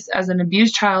authorities as an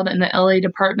abused child, and the LA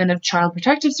Department of Child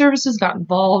Protective Services got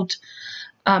involved.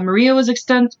 Maria was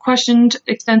questioned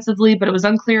extensively, but it was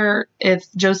unclear if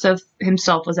Joseph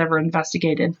himself was ever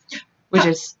investigated, which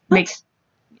makes...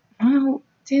 Oh,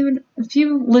 dude, if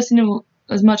you listen to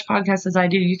as much podcast as I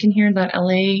do, you can hear that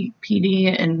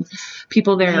LAPD and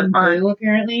people there are...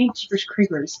 apparently. Jeepers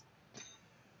creepers.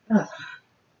 Yep.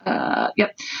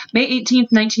 May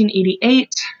 18th,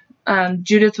 1988.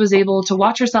 Judith was able to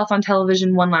watch herself on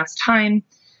television one last time.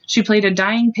 She played a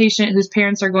dying patient whose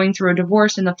parents are going through a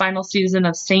divorce in the final season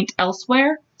of Saint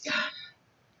Elsewhere.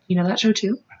 You know that show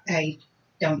too? I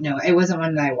don't know. It wasn't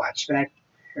one that I watched, but I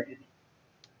heard it.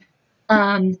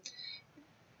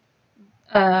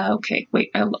 Okay,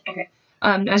 wait. Okay.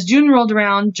 As June rolled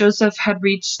around, Joseph had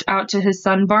reached out to his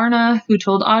son Barna, who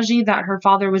told Aji that her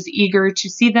father was eager to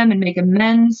see them and make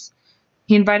amends.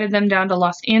 He invited them down to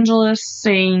Los Angeles,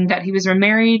 saying that he was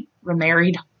remarried.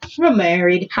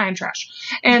 Hi, I'm trash.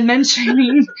 And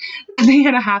mentioning they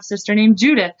had a half-sister named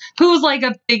Judith, who was like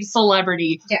a big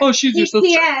celebrity. Yeah. Oh, she's your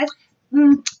sister.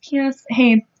 P.S.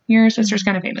 Hey, your sister's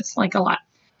kind of famous, like a lot.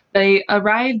 They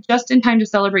arrived just in time to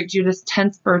celebrate Judith's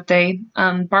 10th birthday.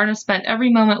 Barna spent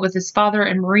every moment with his father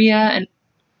and Maria,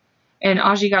 and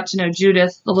Aji got to know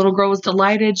Judith. The little girl was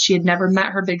delighted. She had never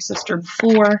met her big sister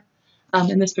before.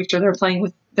 In this picture, they're playing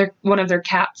with one of their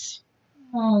cats.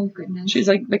 Oh, goodness. She's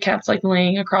like, the cat's like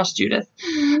laying across Judith.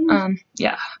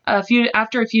 Yeah.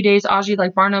 After a few days, Aji,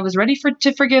 like Barna, was ready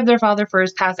to forgive their father for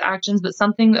his past actions, but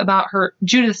something about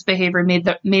Judith's behavior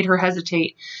made her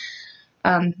hesitate.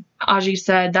 Aji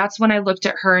said, "That's when I looked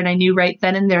at her and I knew right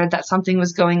then and there that something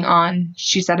was going on."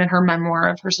 She said in her memoir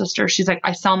of her sister, she's like,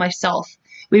 "I saw myself.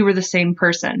 We were the same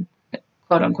person,"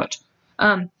 quote unquote.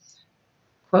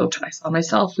 Quote, "I saw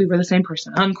myself. We were the same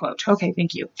person," unquote. Okay,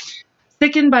 thank you.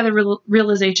 Sickened by the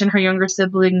realization her younger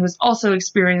sibling was also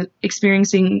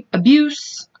experiencing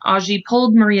abuse, Aji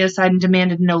pulled Maria aside and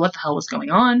demanded to know what the hell was going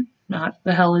on. not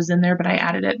the hell is in there, but I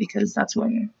added it because that's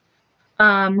what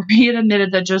Maria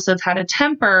admitted that Joseph had a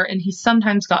temper and he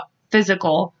sometimes got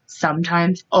physical.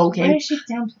 Sometimes. Okay. Why is she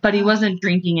down? But he wasn't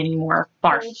drinking anymore.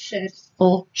 Barf. Bullshit.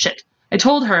 Bullshit. I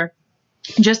told her,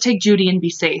 just take Judy and be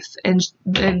safe.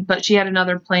 But she had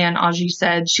another plan. Aji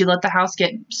said she let the house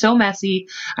get so messy.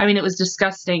 I mean, it was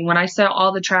disgusting. When I saw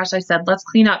all the trash, I said, let's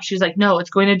clean up. She's like, no, it's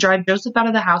going to drive Joseph out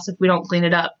of the house if we don't clean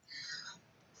it up.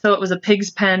 So it was a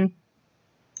pig's pen.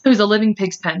 It was a living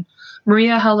pig's pen.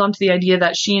 Maria held on to the idea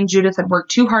that she and Judith had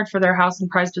worked too hard for their house and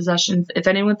prized possessions. If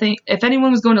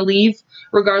anyone was going to leave,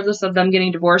 regardless of them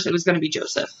getting divorced, it was going to be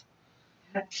Joseph.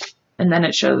 And then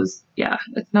it shows, yeah,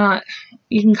 it's not,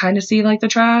 you can kind of see like the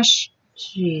trash.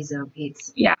 Jeez, oh Pete.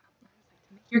 Yeah.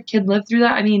 Your kid lived through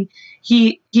that. I mean,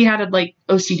 he had a like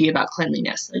OCD about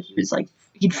cleanliness. Like he was like,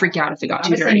 he'd freak out if it got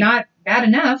too dirty. Not bad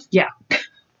enough. Yeah.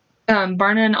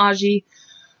 Barna and Aji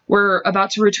were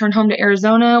about to return home to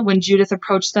Arizona when Judith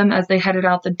approached them as they headed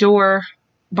out the door.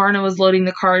 Barna was loading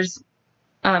their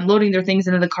things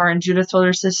into the car, and Judith told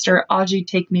her sister, Aji,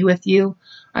 take me with you.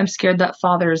 I'm scared that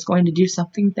father is going to do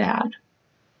something bad.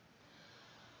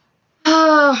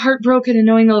 Heartbroken and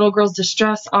knowing the little girl's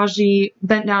distress, Aji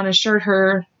bent down and assured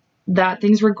her that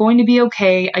things were going to be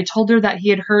okay. I told her that he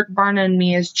had hurt Barna and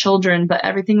me as children, but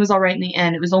everything was all right in the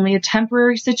end. It was only a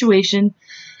temporary situation.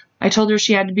 I told her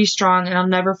she had to be strong, and I'll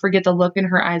never forget the look in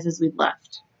her eyes as we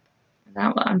left.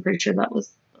 I'm pretty sure that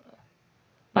was the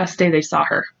last day they saw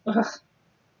her. Ugh.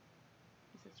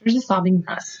 There's a sobbing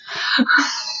mess.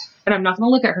 And I'm not going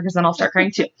to look at her because then I'll start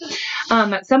crying too.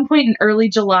 At some point in early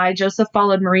July, Joseph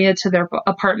followed Maria to their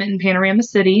apartment in Panorama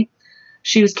City.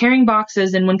 She was carrying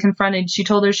boxes, and when confronted, she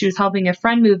told her she was helping a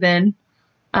friend move in.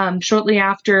 Shortly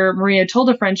after, Maria told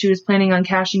a friend she was planning on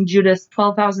cashing Judith's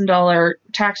 $12,000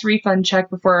 tax refund check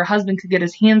before her husband could get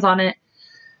his hands on it.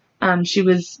 She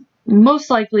was most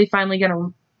likely finally going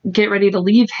to get ready to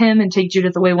leave him and take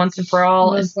Judith away once and for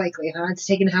all. Most likely, huh? It's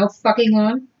taken how fucking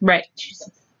long? Right.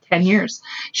 10 years.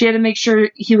 She had to make sure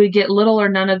he would get little or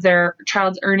none of their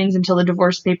child's earnings until the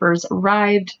divorce papers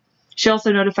arrived. She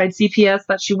also notified CPS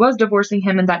that she was divorcing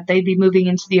him and that they'd be moving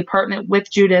into the apartment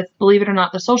with Judith. Believe it or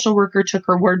not, the social worker took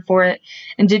her word for it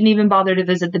and didn't even bother to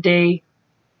visit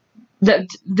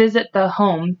the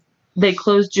home. They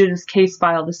closed Judith's case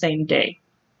file the same day.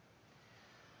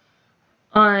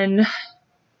 On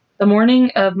the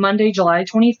morning of Monday, July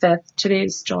 25th,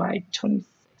 today's July 26th is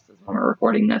when we're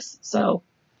recording this, so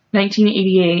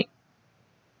 1988,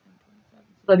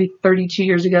 that'd be 32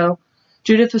 years ago,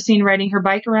 Judith was seen riding her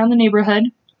bike around the neighborhood.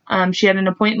 She had an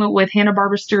appointment with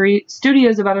Hanna-Barbera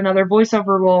Studios about another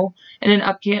voiceover role in an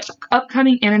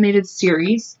upcoming animated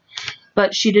series,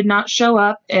 but she did not show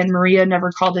up, and Maria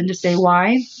never called in to say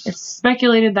why. It's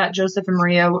speculated that Joseph and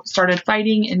Maria started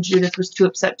fighting, and Judith was too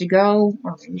upset to go,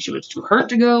 or maybe she was too hurt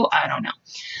to go. I don't know.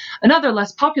 Another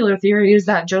less popular theory is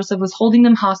that Joseph was holding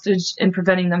them hostage and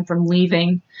preventing them from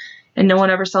leaving, and no one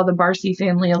ever saw the Barsi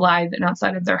family alive and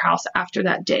outside of their house after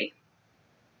that day.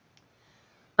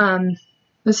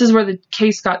 This is where the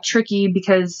case got tricky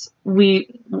because they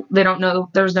don't know,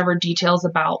 there's never details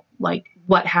about like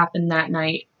what happened that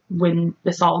night when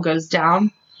this all goes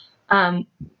down.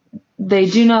 They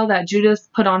do know that Judith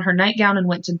put on her nightgown and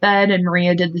went to bed, and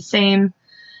Maria did the same.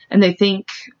 And they think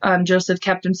Joseph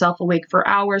kept himself awake for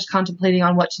hours, contemplating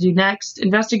on what to do next.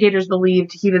 Investigators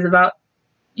believed he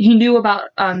knew about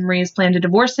Maria's plan to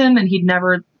divorce him, and he'd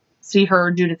never see her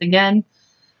or Judith again.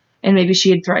 And maybe she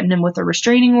had threatened him with a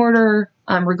restraining order.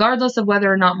 Regardless of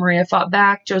whether or not Maria fought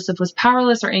back, Joseph was felt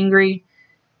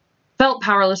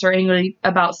powerless or angry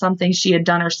about something she had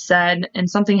done or said, and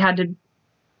something had to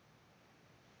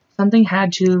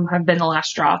have been the last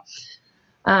straw.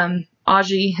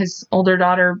 Aji, his older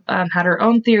daughter, had her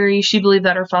own theory. She believed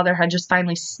that her father had just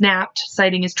finally snapped,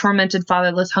 citing his tormented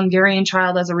fatherless Hungarian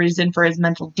child as a reason for his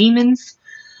mental demons.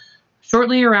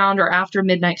 Shortly around or after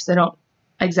midnight, because I don't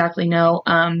exactly know,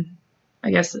 I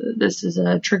guess this is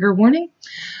a trigger warning.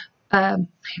 I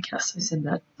guess I said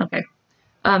that. Okay.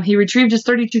 He retrieved his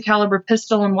 .32 caliber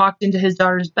pistol and walked into his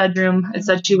daughter's bedroom. It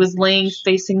said she was laying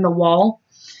facing the wall.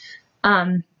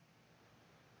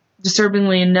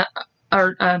 Disturbingly enough,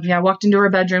 walked into her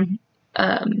bedroom.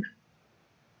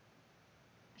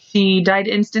 She died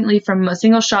instantly from a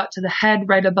single shot to the head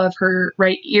right above her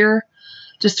right ear.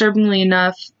 Disturbingly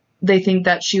enough, they think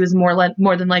that she was more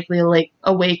than likely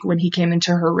awake when he came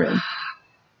into her room.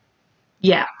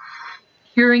 Yeah.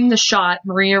 Hearing the shot,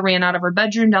 Maria ran out of her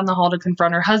bedroom down the hall to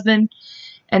confront her husband,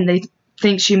 and they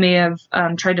think she may have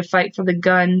tried to fight for the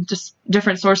gun. Just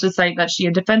different sources cite that she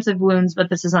had defensive wounds, but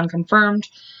this is unconfirmed.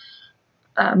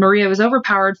 Maria was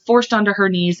overpowered, forced onto her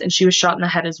knees, and she was shot in the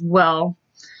head as well.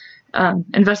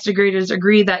 Investigators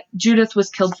agree that Judith was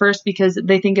killed first because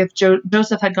they think if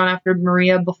Joseph had gone after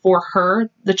Maria before her,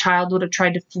 the child would have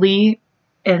tried to flee,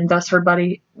 and thus her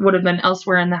body would have been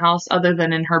elsewhere in the house other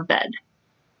than in her bed.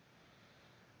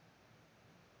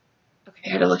 Okay,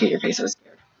 I had to look at your face. I was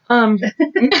scared.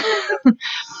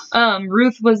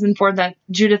 Ruth was informed that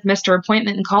Judith missed her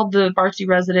appointment and called the Barsi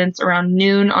residence around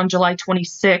noon on July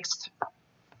 26th.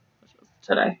 Which was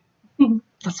today.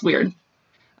 That's weird.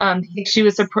 She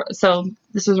was so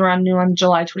this was around noon on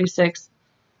July 26th.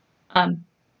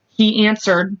 He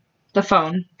answered the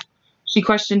phone. She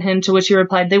questioned him, to which he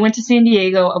replied, "They went to San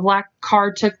Diego. A black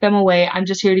car took them away. I'm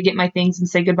just here to get my things and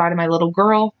say goodbye to my little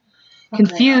girl." Okay.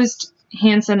 Confused,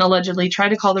 Hansen allegedly tried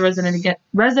to call the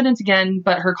resident again,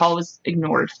 but her call was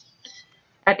ignored.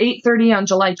 At 8:30 on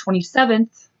July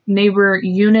 27th, neighbor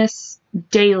Eunice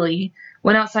Daly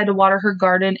went outside to water her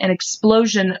garden. An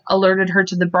explosion alerted her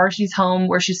to the Barsi's home,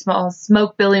 where she saw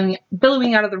smoke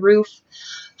billowing out of the roof.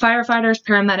 Firefighters,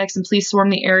 paramedics, and police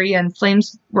swarmed the area, and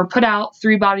flames were put out.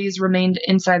 3 bodies remained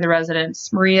inside the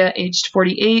residence. Maria, aged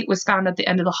 48, was found at the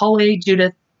end of the hallway.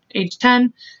 Judith, aged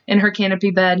 10, in her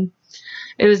canopy bed.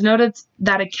 It was noted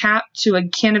that a cap to a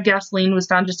can of gasoline was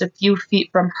found just a few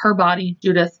feet from her body,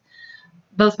 Judith.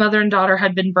 Both mother and daughter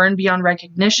had been burned beyond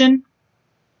recognition.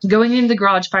 Going into the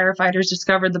garage, firefighters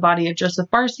discovered the body of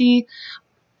Joseph Barsi,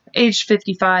 aged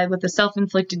 55, with a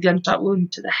self-inflicted gunshot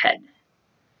wound to the head.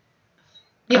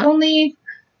 Not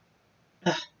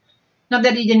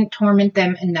that he didn't torment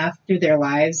them enough through their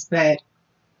lives, but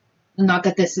not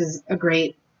that this is a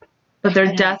great... But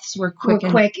their deaths were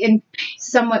quick and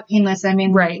somewhat painless. I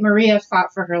mean, right. Maria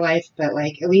fought for her life, but,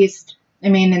 like, at least, I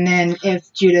mean, and then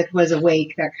if Judith was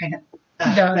awake, that kind of...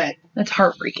 but that's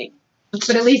heartbreaking.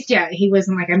 But at least, yeah, he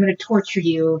wasn't like, I'm going to torture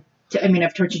you.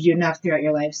 I've tortured you enough throughout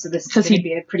your life, so this is going to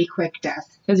be a pretty quick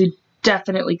death. Because he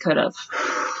definitely could have.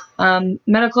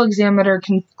 Medical examiner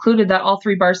concluded that all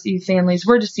 3 Barsi families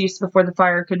were deceased before the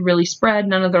fire could really spread.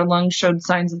 None of their lungs showed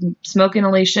signs of smoke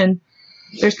inhalation.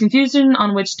 There's confusion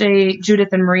on which day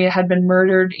Judith and Maria had been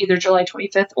murdered, either July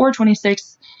 25th or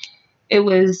 26th. It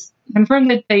was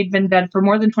confirmed that they'd been dead for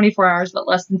more than 24 hours, but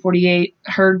less than 48.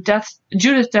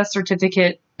 Judith's death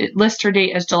certificate, it lists her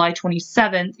date as July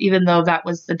 27th, even though that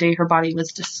was the day her body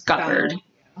was discovered.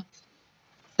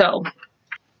 So,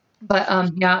 but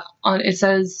it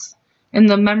says in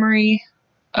memory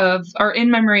of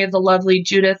the lovely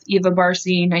Judith Eva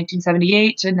Barsi,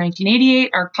 1978 to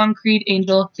 1988, our concrete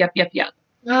angel. Yep.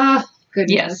 Ah,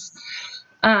 goodness.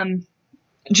 Yes.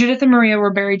 Judith and Maria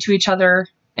were buried to each other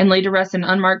and laid to rest in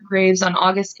unmarked graves on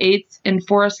August 8th in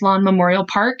Forest Lawn Memorial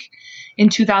Park. In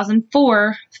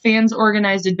 2004, fans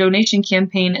organized a donation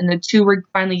campaign, and the 2 were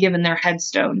finally given their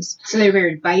headstones. So they were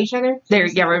buried by each other? They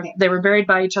were buried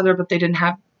by each other, but they didn't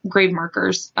have grave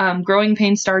markers. Growing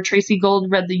Pains star Tracy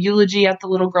Gold read the eulogy at the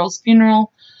little girl's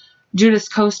funeral. Jaws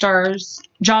co-star,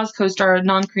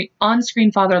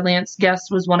 on-screen father Lance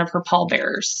Guest was one of her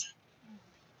pallbearers.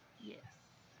 Yes.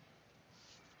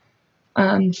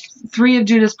 3 of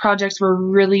Judith's projects were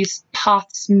released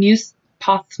posthumously.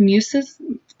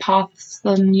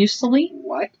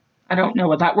 What? I don't know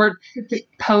what that word.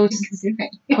 Posthumously.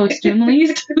 I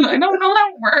don't know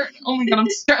that word. Oh my god, I'm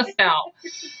stressed out.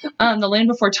 The Land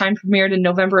Before Time premiered in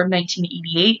November of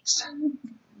 1988,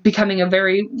 becoming a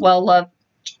very well-loved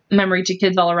memory to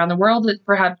kids all around the world. It's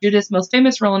perhaps Judith's most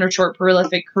famous role in her short,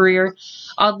 prolific career.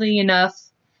 Oddly enough,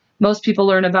 most people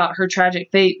learn about her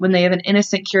tragic fate when they have an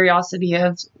innocent curiosity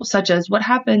such as,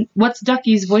 what's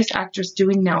Ducky's voice actress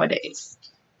doing nowadays?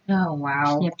 Oh,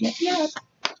 wow. Yep.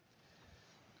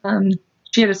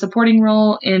 She had a supporting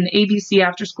role in ABC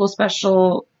after-school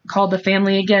special called The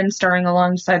Family Again, starring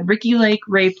alongside Ricky Lake,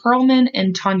 Ray Perlman,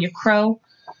 and Tanya Crow.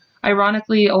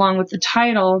 Ironically, along with the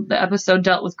title, the episode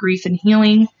dealt with grief and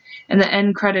healing, and the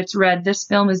end credits read, "This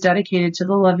film is dedicated to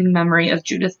the loving memory of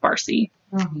Judith Barsi."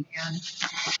 Oh, man.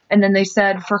 And then they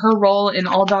said for her role in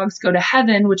All Dogs Go to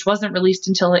Heaven, which wasn't released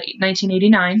until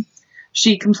 1989,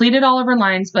 she completed all of her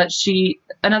lines, but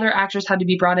another actress had to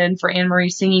be brought in for Anne Marie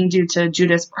singing due to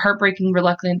Judith's heartbreaking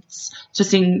reluctance to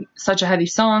sing such a heavy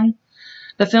song.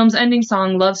 The film's ending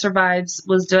song, Love Survives,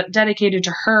 was dedicated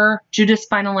to her. Judith's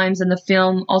final lines in the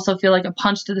film also feel like a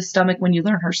punch to the stomach when you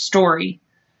learn her story.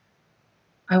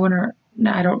 They don't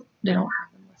have them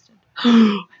listed.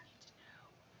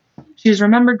 She is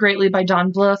remembered greatly by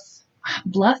Don Bluth? I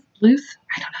don't know how to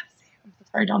say it. I'm so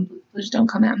sorry, Don Bluth. Please don't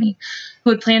come at me.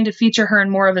 Who had planned to feature her in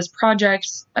more of his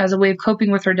projects as a way of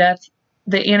coping with her death.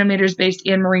 The animators based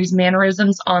Anne Marie's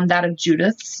mannerisms on that of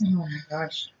Judith's. Oh my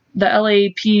gosh. The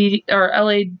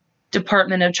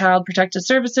Department of Child Protective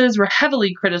Services were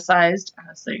heavily criticized,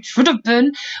 as they should have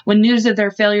been, when news of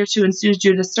their failure to ensure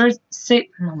Judith's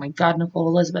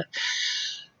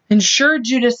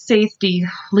safety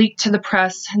leaked to the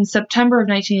press in September of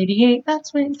 1988.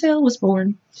 That's when Phil was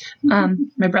born. My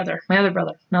other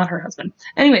brother, not her husband.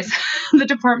 Anyways, the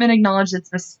department acknowledged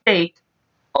its mistake.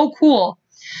 Oh, cool.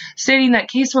 Stating that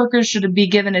caseworkers should be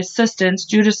given assistance.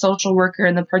 Judith's social worker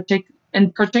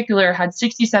in particular had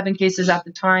 67 cases at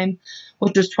the time,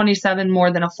 which was 27 more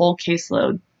than a full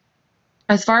caseload.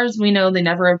 As far as we know, they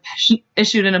never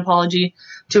issued an apology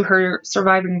to her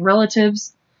surviving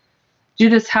relatives.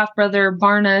 Judith's half-brother,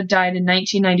 Barna, died in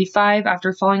 1995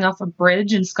 after falling off a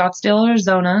bridge in Scottsdale,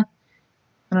 Arizona.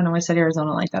 I don't know why I said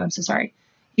Arizona like that. I'm so sorry.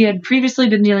 He had previously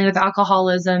been dealing with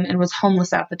alcoholism and was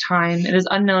homeless at the time. It is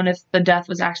unknown if the death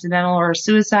was accidental or a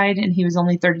suicide, and he was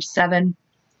only 37.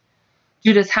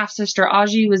 Judith's half-sister,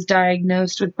 Aji, was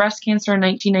diagnosed with breast cancer in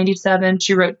 1997.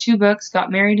 She wrote 2 books, got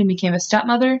married, and became a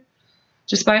stepmother.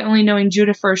 Despite only knowing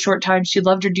Judith for a short time, she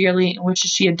loved her dearly and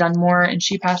wishes she had done more, and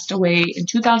she passed away in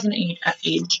 2008 at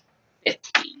age 50.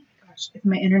 Gosh, if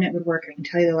my internet would work, I can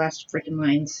tell you the last freaking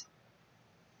lines.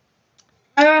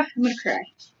 I'm gonna cry.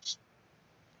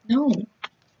 No. Do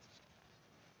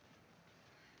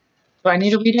I need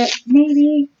to read it?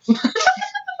 Maybe.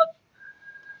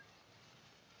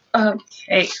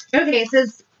 Okay. Okay, it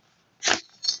says,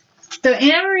 so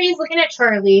Anne-Marie's looking at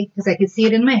Charlie, because I could see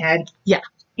it in my head. Yeah.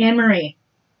 Anne-Marie.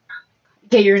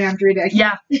 Okay, you're going to have to read it.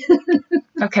 Yeah.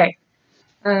 Okay.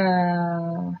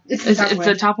 It's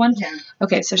the top one? Yeah.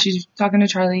 Okay, so she's talking to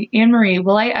Charlie. Anne-Marie,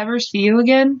 will I ever see you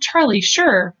again? Charlie,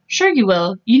 sure. Sure you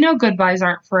will. You know goodbyes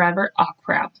aren't forever. Oh,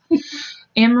 crap.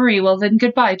 Anne-Marie, well then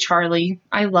goodbye, Charlie.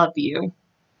 I love you.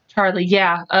 Charlie,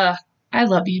 yeah, I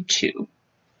love you too.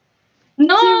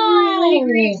 No! It's a really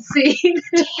great scene.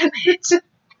 Damn it.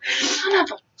 Son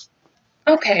of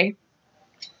a... Okay.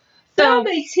 So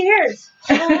many tears.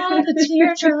 Oh, the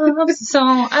teardrops.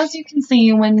 So, as you can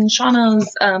see, when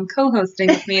Shauna's co-hosting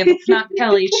with me, if it's not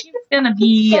Kelly, she's gonna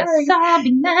be a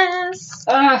sobby mess.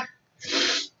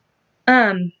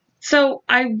 So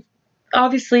I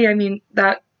obviously, I mean,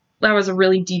 that was a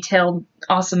really detailed,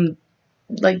 awesome,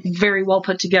 like very well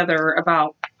put together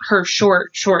about her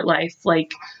short life,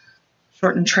 like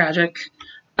short and tragic.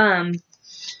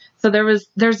 So there's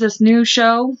this new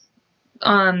show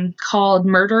called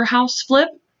Murder House Flip,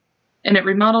 and it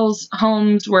remodels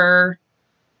homes where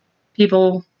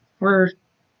people were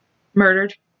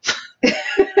murdered.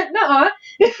 Nuh-uh.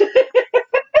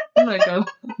 I'm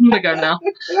gonna go now.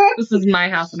 This is my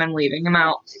house and I'm leaving. I'm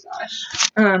out.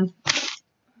 Oh my gosh.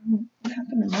 What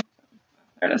happened to my phone?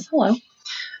 There it is. Hello.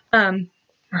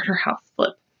 Murder House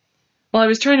Flip. Well, I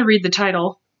was trying to read the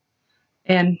title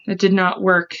and it did not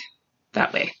work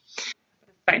that way.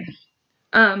 Fine.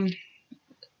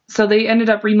 So they ended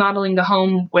up remodeling the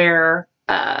home where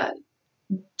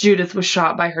Judith was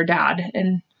shot by her dad,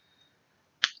 and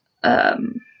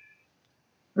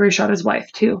where he shot his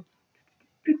wife too.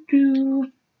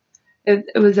 It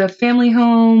was a family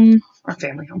home.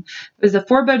 It was a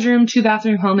 4-bedroom,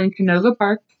 2-bathroom home in Canoga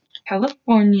Park,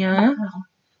 California.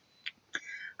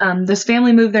 This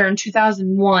family moved there in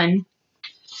 2001.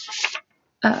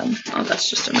 That's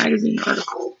just a magazine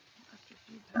article.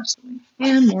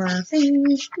 And more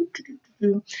things.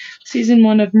 Season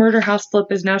 1 of Murder House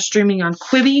Flip is now streaming on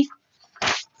Quibi.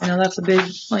 I know that's a big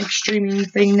streaming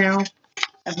thing now.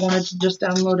 I've wanted to just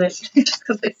download it just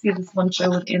because I see this one show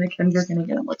with Anna Kendrick and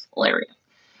again it looks hilarious.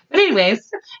 But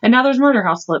anyways, and now there's Murder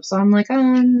House Flip, so I'm like, I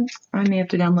may have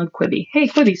to download Quibi. Hey,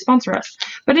 Quibi, sponsor us.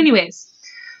 But anyways,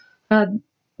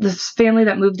 this family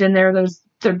that moved in there,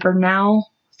 the Bernal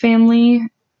family,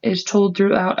 is told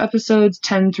throughout episodes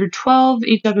 10 through 12.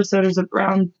 Each episode is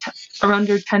around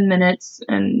under 10 minutes,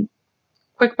 and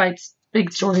quick bites,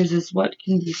 big stories is what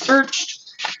can be searched.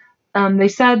 They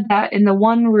said that in the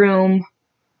one room,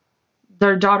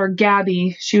 their daughter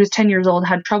Gabby, she was 10 years old,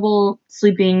 had trouble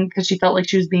sleeping because she felt like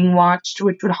she was being watched,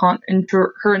 which would haunt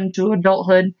her into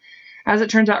adulthood. As it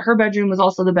turns out, her bedroom was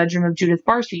also the bedroom of Judith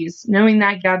Barsi's. Knowing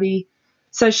that, Gabby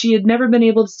says she had never been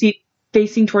able to see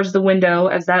facing towards the window,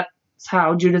 as that's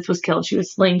how Judith was killed. She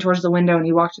was laying towards the window and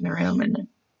he walked in the room, and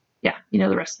yeah, you know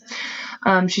the rest.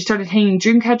 She started hanging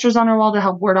dream catchers on her wall to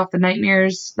help ward off the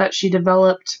nightmares that she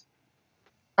developed.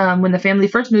 When the family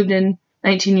first moved in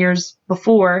 19 years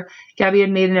before, Gabby had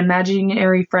made an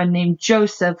imaginary friend named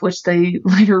Joseph, which they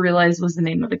later realized was the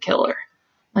name of the killer.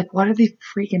 Like, what are the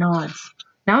freaking odds?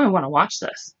 Now I want to watch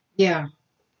this. Yeah.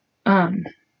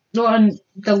 Well, and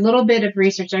the little bit of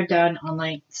research I've done on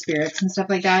like spirits and stuff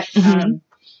like that,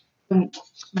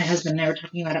 my husband and I were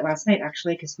talking about it last night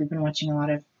actually, because we've been watching a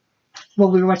lot of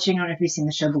Well, we were watching, I don't know if you've seen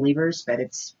the show Believers, but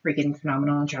it's freaking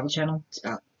phenomenal on Travel Channel. It's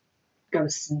about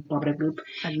ghosts and blah, blah, blah.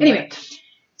 Anyway,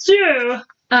 so,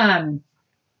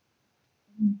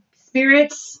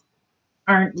 spirits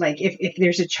aren't like, if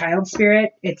there's a child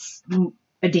spirit, it's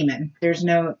a demon. There's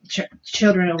no,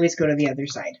 children always go to the other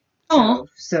side. Oh.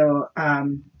 So,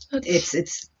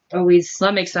 it's always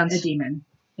that makes sense. A demon.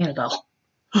 Annabelle.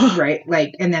 Right.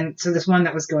 Like, and then, so this one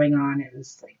that was going on, it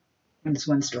was like, and this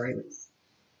one story was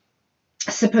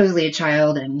supposedly a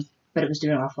child, but it was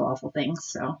doing awful, awful things.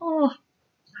 So, well,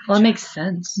 that makes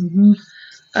sense.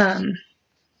 Mm-hmm.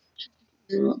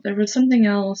 There was something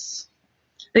else.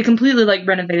 They completely like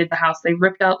renovated the house. They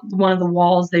ripped out one of the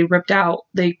walls. They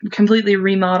completely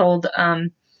remodeled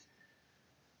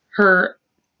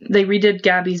they redid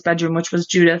Gabby's bedroom, which was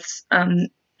Judith's,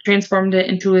 transformed it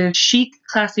into a chic,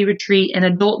 classy retreat, an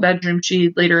adult bedroom,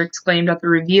 she later exclaimed at the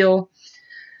reveal.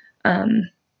 They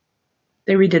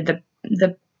redid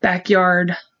the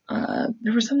backyard.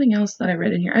 There was something else that I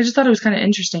read in here. I just thought it was kind of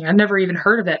interesting. I'd never even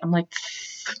heard of it. I'm like,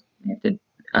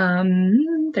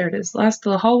 there it is.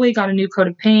 The hallway got a new coat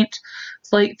of paint.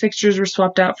 Light fixtures were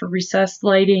swapped out for recessed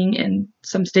lighting, and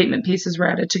some statement pieces were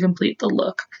added to complete the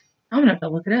look. I'm gonna have to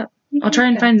look it up. I'll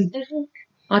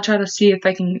try to see if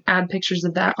I can add pictures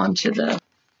of that onto the episode.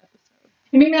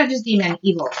 Maybe not just demon,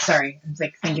 evil. Sorry. I was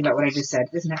like thinking about what I just said.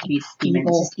 It doesn't have to be demon,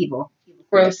 it's just evil.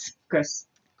 Gross.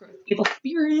 Evil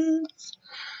spirits.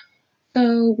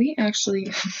 So we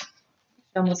actually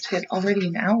almost hit already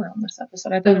an hour on this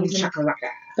episode. I thought it was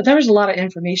but there was a lot of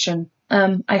information.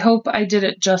 I hope I did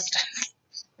it justice.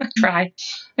 I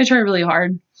try really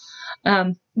hard.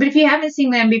 But if you haven't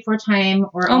seen Land Before Time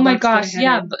or oh my gosh,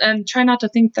 yeah, and try not to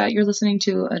think that you're listening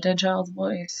to a dead child's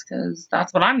voice, because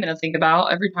that's what I'm going to think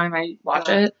about every time I watch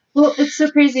it. Well, it's so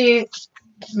crazy.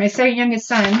 My second youngest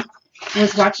son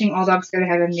was watching All Dogs Go to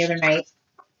Heaven the other night,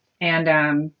 and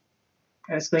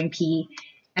I was going pee,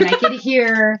 and I could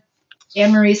hear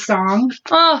Anne Marie's song.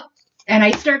 Oh. And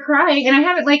I start crying, and I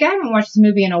haven't watched this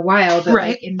movie in a while, but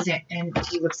right. And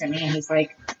he looks at me and he's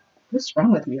like, "What's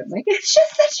wrong with you?" I'm like, "It's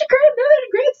just such a great movie,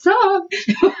 a great song."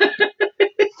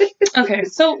 Okay,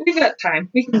 so we've got time.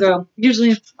 We can go.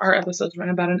 Usually our episodes run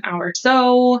about an hour.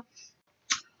 So,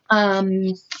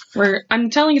 I'm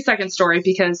telling a second story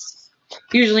because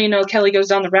usually, Kelly goes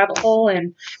down the rabbit hole,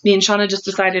 and me and Shauna just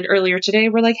decided earlier today,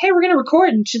 we're like, hey, we're going to record.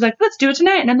 And she's like, let's do it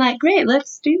tonight. And I'm like, great,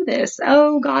 let's do this.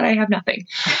 Oh, God, I have nothing.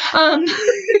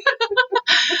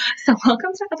 So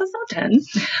welcome to episode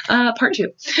 10, part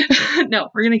 2. No,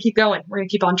 we're going to keep going. We're going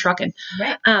to keep on trucking.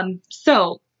 Right.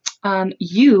 So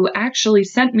you actually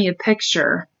sent me a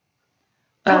picture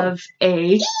of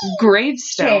a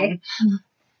gravestone. Okay.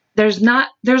 There's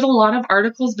a lot of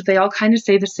articles, but they all kind of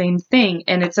say the same thing.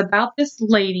 And it's about this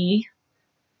lady.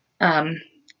 Her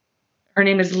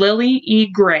name is Lily E.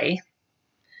 Gray.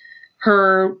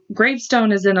 Her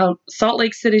gravestone is in a Salt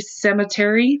Lake City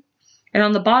cemetery. And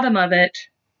on the bottom of it,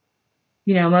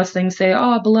 most things say,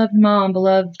 oh, beloved mom,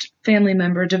 beloved family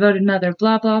member, devoted mother,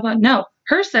 blah, blah, blah. No,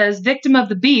 hers says victim of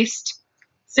the beast,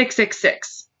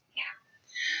 666.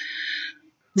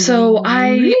 Yeah. So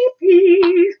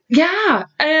yeah,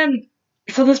 and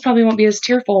so this probably won't be as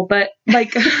tearful, but I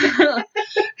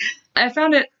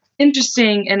found it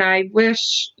interesting, and I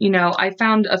wish, I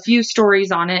found a few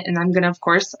stories on it, and I'm going to, of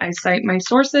course, I cite my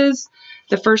sources.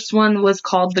 The first one was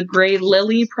called the Gray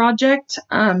Lily Project.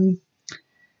 So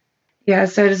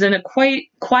it is in a quite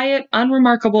quiet,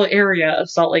 unremarkable area of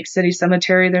Salt Lake City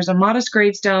Cemetery. There's a modest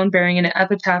gravestone bearing an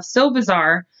epitaph so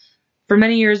bizarre. For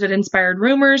many years, it inspired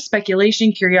rumors,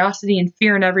 speculation, curiosity, and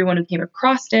fear in everyone who came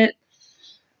across it.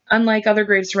 Unlike other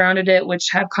graves surrounded it, which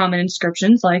have common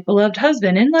inscriptions like beloved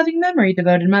husband, in loving memory,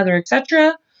 devoted mother,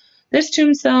 etc., this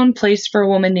tombstone, placed for a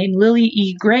woman named Lily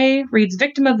E. Gray, reads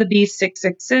victim of the beast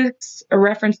 666, a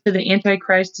reference to the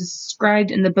Antichrist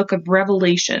described in the book of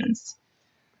Revelations.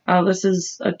 Oh, this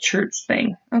is a church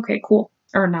thing. Okay, cool.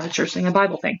 Or not a church thing, a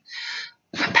Bible thing.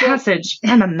 Passage.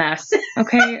 I'm a mess.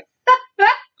 Okay.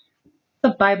 The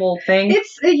Bible thing.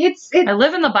 It's I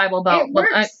live in the Bible Belt. It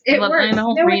works. It works. I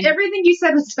don't read. Everything you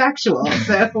said was factual.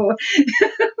 So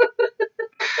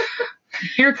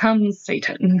here comes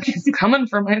Satan. He's coming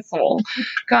for my soul.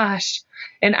 Gosh.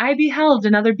 And I beheld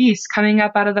another beast coming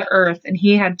up out of the earth, and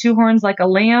he had 2 horns like a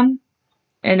lamb,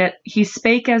 and he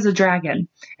spake as a dragon,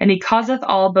 and he causeth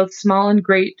all, both small and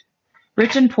great,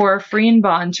 rich and poor, free and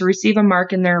bond, to receive a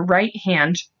mark in their right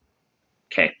hand.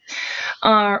 Okay.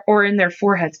 Or in their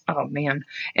foreheads. Oh, man.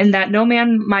 And that no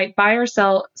man might buy or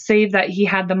sell, save that he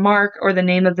had the mark, or the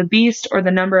name of the beast, or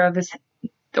the number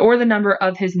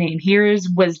of his name. Here is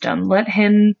wisdom. Let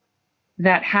him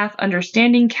that hath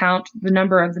understanding count the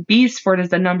number of the beast, for it is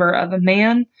the number of a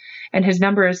man, and his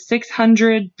number is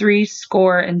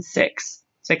 666.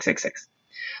 666.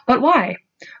 But why?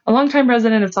 A longtime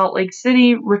resident of Salt Lake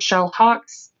City, Rochelle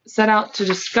Hawks, set out to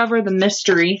discover the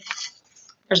mystery.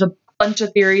 There's a bunch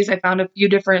of theories. I found a few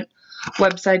different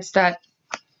websites that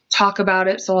talk about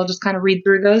it, so I'll just kind of read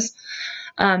through those.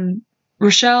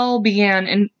 Rochelle began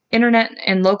in internet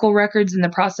and local records in the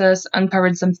process,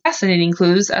 uncovered some fascinating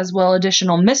clues as well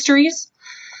additional mysteries.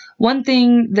 One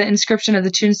thing, the inscription of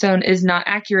the tombstone is not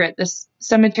accurate. The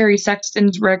cemetery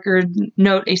sexton's record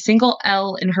note a single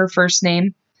L in her first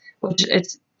name, which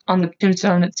it's on the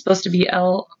tombstone. It's supposed to be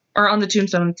L, or on the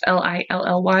tombstone it's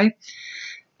Lilly,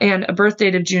 and a birth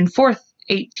date of June 4th,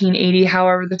 1880.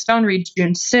 However, the stone reads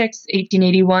June 6th,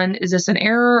 1881. Is this an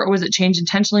error, or was it changed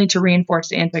intentionally to reinforce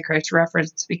the Antichrist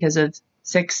reference because of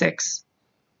 6/6,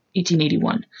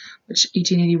 1881? Which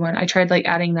 1881, I tried like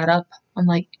adding that up. I'm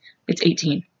like, it's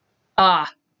 18.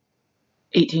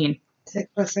 18. 6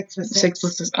 plus 6 was 6. 6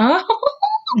 plus 6. Oh,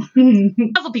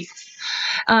 puzzle pieces.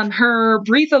 Her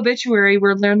brief obituary,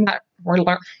 we're learned that her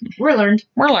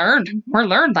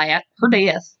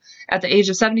death at the age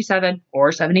of 77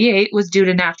 or 78 was due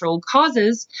to natural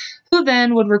causes, who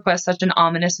then would request such an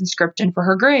ominous inscription for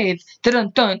her grave.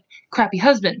 Dun-dun-dun, crappy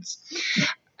husbands.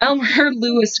 Elmer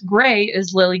Lewis Gray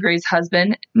is Lily Gray's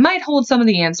husband, might hold some of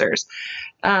the answers.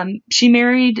 She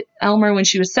married Elmer when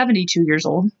she was 72 years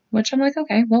old, which I'm like,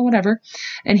 okay, well, whatever.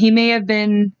 And he may have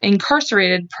been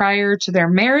incarcerated prior to their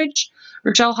marriage.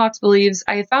 Rochelle Hawks believes,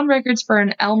 I have found records for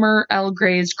an Elmer L.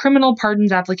 Gray's criminal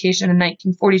pardons application in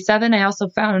 1947. I also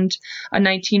found a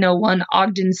 1901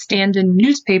 Ogden Stand-in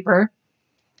newspaper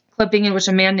clipping in which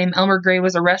a man named Elmer Gray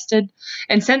was arrested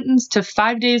and sentenced to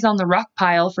 5 days on the rock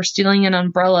pile for stealing an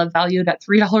umbrella valued at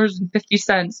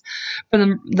 $3.50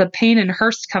 from the Payne and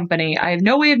Hearst Company. I have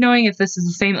no way of knowing if this is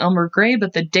the same Elmer Gray,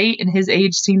 but the date and his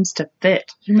age seems to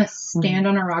fit. You must stand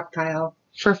on a rock pile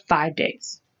for 5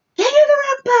 days. Stand on the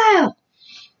rock pile!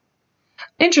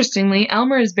 Interestingly,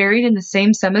 Elmer is buried in the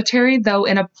same cemetery, though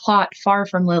in a plot far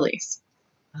from Lily's.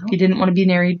 Oh. He didn't want to be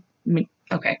married.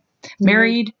 Okay.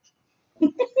 Married.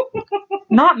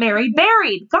 Not married.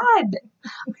 Buried. God.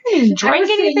 I didn't drink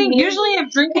anything. Usually I'm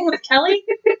drinking with Kelly.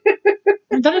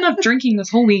 I've done enough drinking this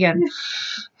whole weekend.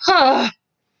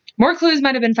 More clues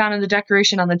might have been found in the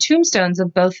decoration on the tombstones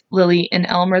of both Lily and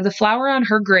Elmer. The flower on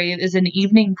her grave is an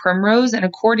evening primrose, and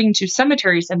according to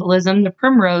cemetery symbolism, the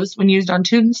primrose, when used on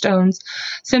tombstones,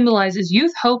 symbolizes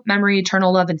youth, hope, memory,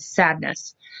 eternal love, and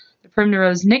sadness. The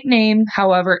primrose nickname,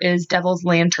 however, is Devil's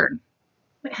Lantern.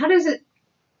 Wait, how does it...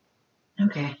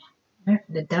 Okay.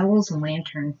 The Devil's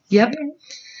Lantern. Yep.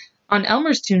 On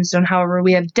Elmer's tombstone, however,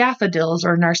 we have daffodils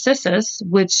or narcissus,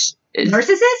 which is...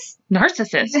 Narcissus?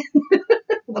 Narcissus.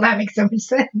 Well, that makes so much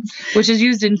sense. Which is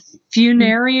used in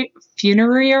funerary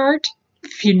art?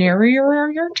 Funerary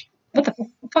art? What the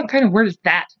fuck kind of word is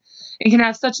that? It can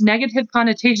have such negative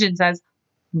connotations as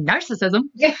narcissism,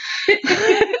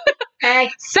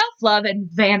 self-love,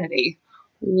 and vanity.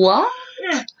 What?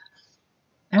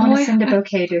 I want to send a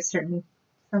bouquet to someone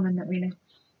that we know.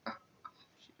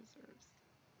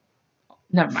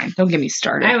 Never mind. Don't get me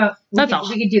started. I won't. That's all.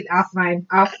 We could do it offline,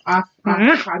 off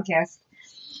podcast.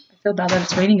 I feel bad that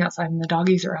it's raining outside and the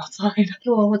doggies are outside. Okay,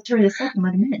 well, let's turn this up and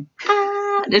let them in.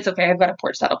 It's okay. I've got a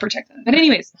porch that'll protect them. But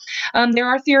anyways, there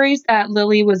are theories that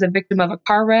Lily was a victim of a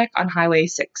car wreck on Highway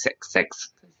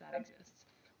 666. Because that exists.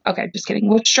 Okay, just kidding.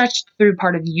 Which stretched through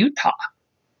part of Utah.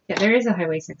 Yeah, there is a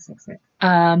Highway 666.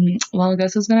 Well, I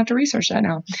guess I was going to have to research that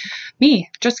now. Me.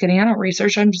 Just kidding. I don't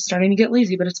research. I'm just starting to get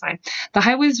lazy, but it's fine. The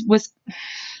highway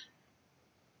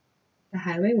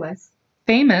was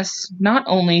famous not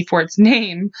only for its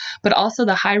name, but also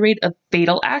the high rate of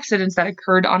fatal accidents that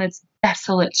occurred on its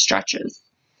desolate stretches.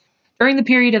 During the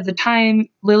period of the time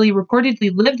Lily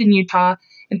reportedly lived in Utah,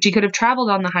 and she could have traveled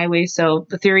on the highway, so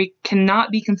the theory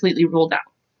cannot be completely ruled out.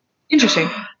 Interesting.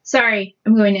 Sorry,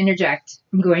 I'm going to interject.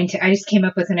 I just came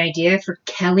up with an idea for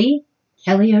Kelly.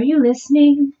 Kelly, are you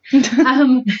listening?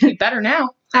 Better now.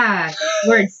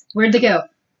 Where'd they go?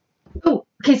 Oh,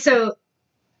 okay, so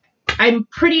I'm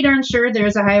pretty darn sure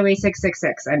there's a Highway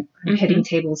 666. I'm hitting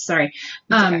tables, sorry.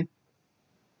 Okay.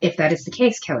 If that is the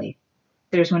case, Kelly,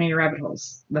 there's one of your rabbit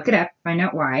holes. Look it up, find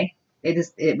out why.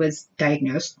 It was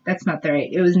diagnosed. That's not the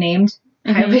right. It was named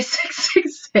Highway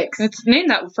 666. It's named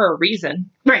that for a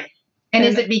reason. Right. And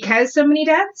is it because so many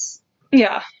deaths?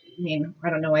 Yeah. I mean, I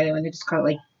don't know why they want to just call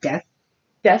it like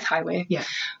Death Highway. Yeah.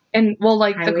 And well,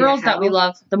 like highway the girls that we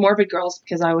love, the morbid girls,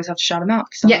 because I always have to shout them out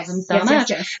because I love them so much.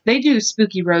 Yes. They do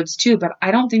spooky roads too, but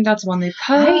I don't think that's one they've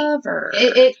covered.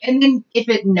 And then if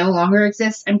it no longer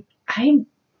exists, I'm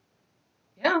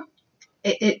Yeah.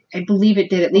 I believe it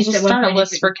did. At least I'll just at one start a point.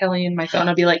 list for Kelly in my phone.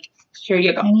 I'll be like, here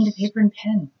you go. I need a paper and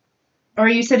pen. Or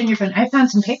you said in your phone, I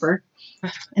found some paper.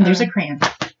 And there's a crayon.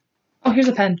 Oh, here's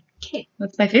a pen. Okay.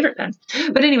 That's my favorite pen.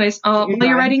 But anyways, while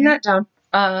you're writing that down,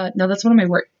 no, that's one of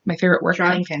my favorite work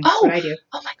drawing pens. Oh, what I do.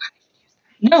 Oh my god.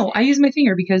 No, I use my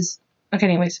finger because. Okay,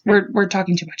 anyways, we're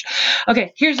talking too much.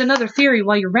 Okay, here's another theory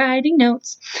while you're writing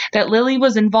notes that Lily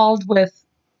was involved with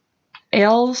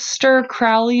Aleister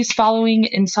Crowley's following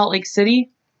in Salt Lake City.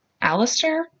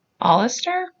 Alistair?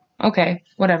 Okay,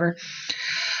 whatever.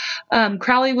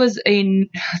 Crowley was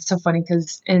it's so funny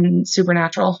because in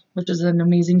Supernatural, which is an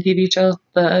amazing TV show,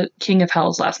 the King of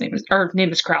Hell's name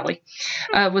is Crowley,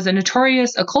 was a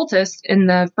notorious occultist in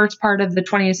the first part of the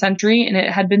 20th century, and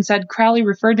it had been said Crowley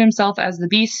referred to himself as the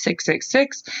Beast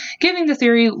 666, giving the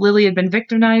theory Lily had been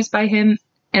victimized by him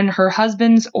in her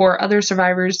husband's or other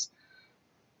survivors'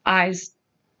 eyes.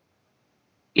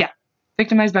 Yeah,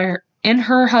 victimized by her in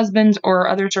her husband's or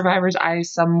other survivors' eyes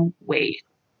some way.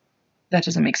 That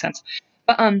doesn't make sense.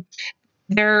 But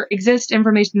there exists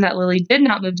information that Lily did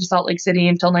not move to Salt Lake City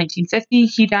until 1950.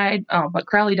 He died, but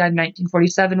Crowley died in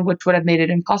 1947, which would have made it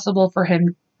impossible for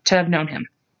him to have known him.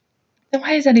 Then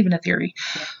why is that even a theory?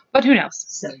 Yeah. But who knows?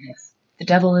 Silliness. The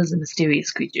devil is a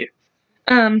mysterious creature.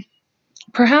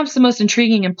 Perhaps the most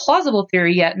intriguing and plausible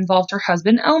theory yet involved her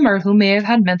husband, Elmer, who may have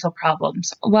had mental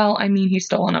problems. Well, I mean, he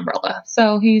stole an umbrella,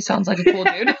 so he sounds like a cool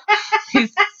dude.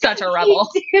 He's such a rebel.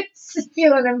 He did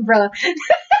steal an umbrella.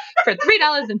 For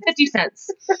 $3.50.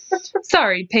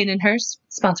 Sorry, Payne and Hearst.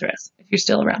 Sponsor us if you're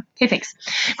still around. Okay, thanks.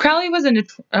 Crowley was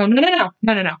Oh, no. I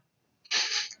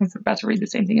was about to read the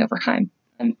same thing over. I'm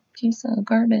a piece of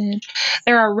garbage.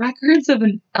 There are records of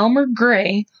an Elmer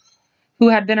Gray who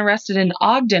had been arrested in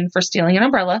Ogden for stealing an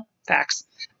umbrella. Facts.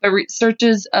 But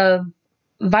researches of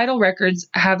vital records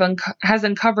has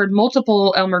uncovered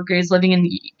multiple Elmer Grays living in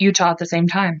Utah at the same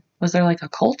time. Was there like a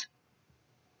cult?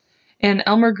 And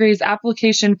Elmer Gray's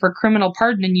application for criminal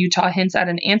pardon in Utah hints at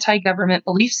an anti-government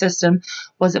belief system.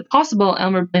 Was it possible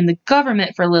Elmer blamed the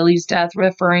government for Lily's death,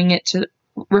 referring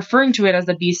to it as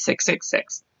the Beast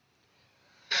 666?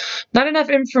 Not enough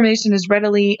information is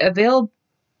readily available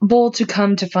to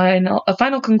come to a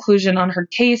final conclusion on her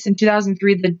case. In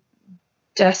 2003, the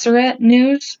Deseret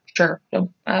News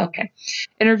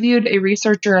interviewed a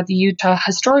researcher at the Utah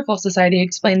Historical Society,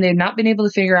 explained they had not been able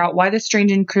to figure out why the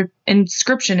strange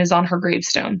inscription is on her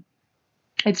gravestone.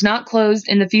 It's not closed.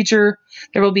 In the future,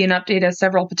 there will be an update as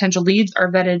several potential leads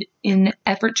are vetted in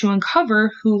effort to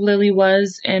uncover who Lily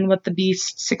was and what the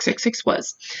Beast 666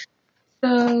 was.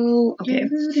 So, okay.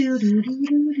 So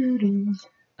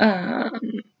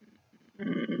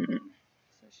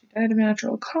she died of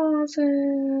natural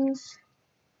causes.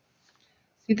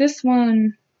 See, this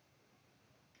one.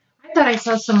 I thought I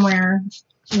saw somewhere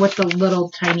with the little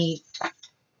tiny,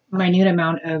 minute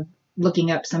amount of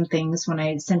looking up some things when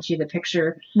I sent you the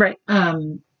picture. Right.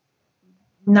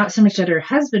 Not so much that her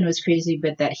husband was crazy,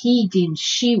 but that he deemed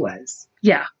she was.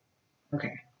 Yeah.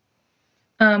 Okay.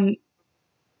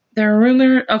 There are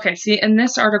rumors. Okay, see, in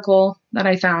this article that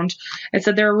I found, it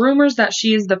said there are rumors that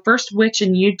she is the first witch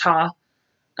in Utah.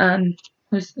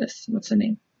 Who's this? What's the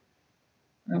name?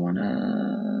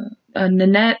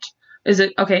 Nanette. Is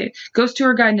it okay? Ghost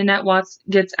tour guide Nanette Watts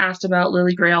gets asked about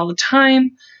Lily Gray all the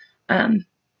time.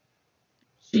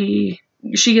 She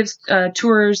gives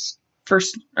tours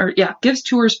gives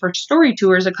tours for story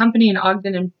tours, a company in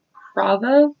Ogden and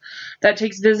Provo that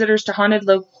takes visitors to haunted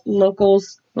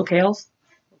locales.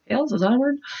 Is that a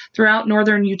word? Throughout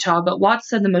northern Utah. But Watts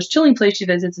said the most chilling place she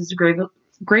visits is the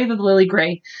grave of Lily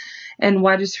Gray. And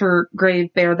why does her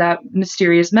grave bear that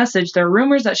mysterious message? There are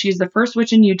rumors that she's the first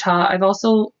witch in Utah. I've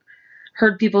also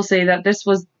heard people say that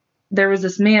there was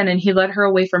this man and he led her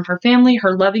away from her family,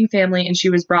 her loving family, and she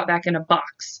was brought back in a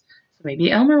box. So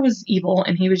maybe Elmer was evil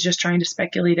and he was just trying to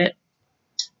speculate it.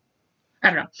 I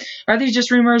don't know. Are these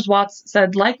just rumors? Watts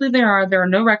said likely there are. There are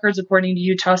no records according to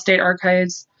Utah State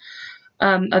Archives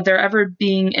of there ever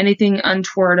being anything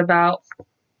untoward about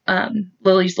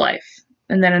Lily's life.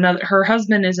 And then her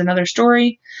husband is another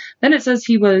story. Then it says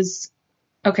he was,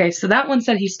 okay, so that one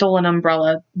said he stole an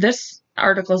umbrella. This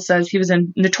article says he was a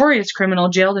notorious criminal,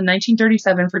 jailed in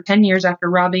 1937 for 10 years after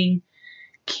robbing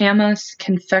Camas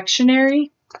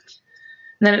Confectionery.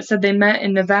 And then it said they met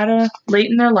in Nevada late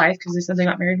in their life, because they said they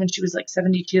got married when she was like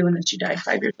 72 and then she died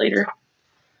 5 years later.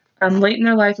 Late in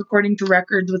their life, according to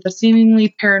records, with a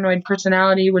seemingly paranoid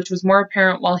personality, which was more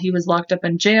apparent while he was locked up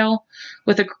in jail.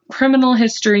 With a criminal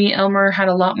history, Elmer had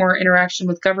a lot more interaction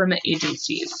with government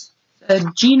agencies.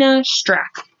 Gina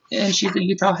Strack, and she's a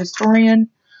Utah historian.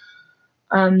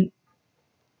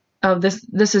 Oh,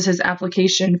 this is his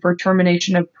application for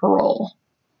termination of parole.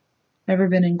 Never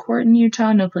been in court in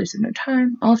Utah. No place and no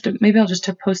time. Maybe I'll just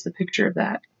post the picture of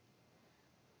that.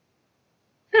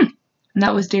 And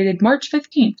that was dated March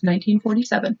 15th,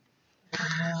 1947.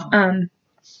 Wow.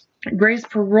 Gray's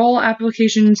parole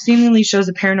application seemingly shows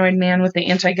a paranoid man with the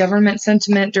anti-government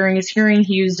sentiment. During his hearing,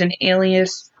 he used an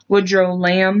alias, Woodrow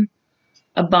Lamb,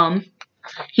 a bum.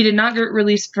 He did not get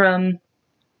released from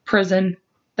prison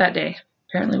that day,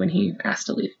 apparently, when he asked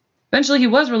to leave. Eventually, he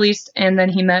was released, and then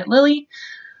he met Lily.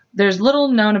 There's little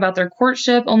known about their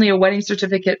courtship, only a wedding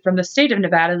certificate from the state of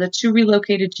Nevada. The two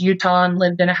relocated to Utah and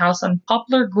lived in a house on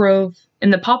in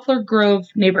the Poplar Grove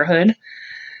neighborhood.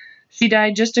 She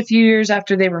died just a few years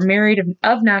after they were married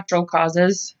of natural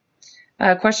causes.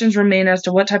 Questions remain as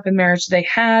to what type of marriage they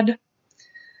had.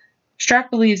 Strack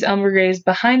believes Elmer Gray is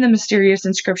behind the mysterious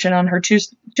inscription on her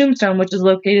tombstone, which is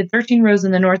located 13 rows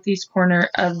in the northeast corner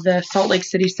of the Salt Lake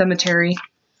City Cemetery.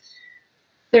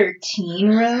 13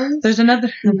 rows? There's another.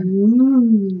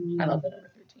 Ooh. I love the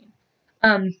number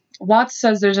 13. Watts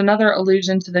says there's another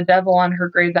allusion to the devil on her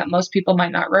grave that most people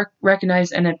might not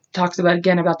recognize, and it talks about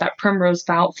that primrose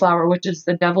flower, which is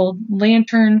the devil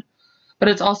lantern, but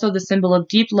it's also the symbol of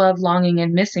deep love, longing,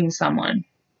 and missing someone.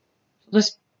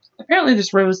 Apparently this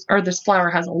flower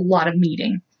has a lot of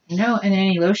meaning. And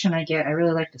any lotion I get, I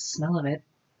really like the smell of it.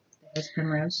 It's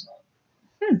primrose.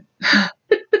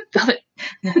 Love it.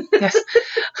 Yes.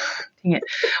 Dang it.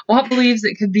 Watts believes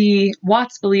it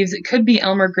could be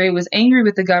Elmer Gray was angry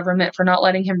with the government for not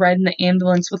letting him ride in the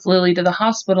ambulance with Lily to the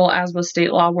hospital, as was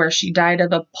state law, where she died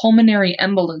of a pulmonary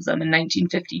embolism in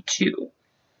 1952.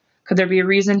 Could there be a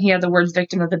reason he had the words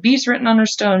 "victim of the beast" written on her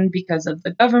stone? Because of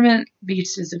the government.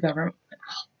 Beast is the government.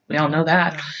 We all know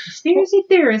that. Conspiracy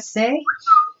theorists say.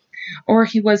 Or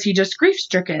was he just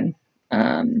grief-stricken?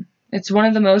 It's one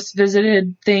of the most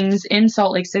visited things in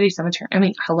Salt Lake City Cemetery. I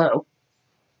mean, hello.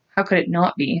 How could it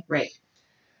not be? Right.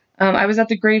 I was at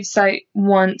the grave site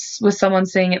once with someone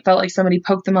saying it felt like somebody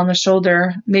poked them on the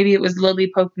shoulder. Maybe it was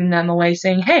Lily poking them away,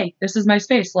 saying, "Hey, this is my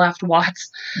space," laughed Watts.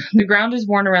 The ground is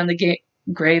worn around the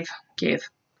grave.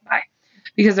 Bye.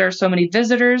 Because there are so many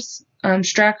visitors.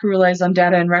 Strack, who relies on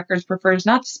data and records, prefers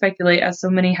not to speculate, as so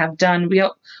many have done. We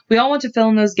all want to fill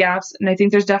in those gaps, and I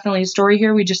think there's definitely a story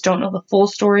here. We just don't know the full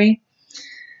story.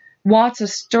 Watts, a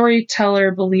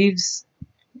storyteller, believes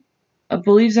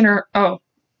in her.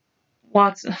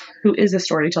 Watts, who is a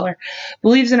storyteller,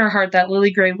 believes in her heart that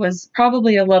Lily Gray was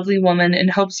probably a lovely woman,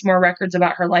 and hopes more records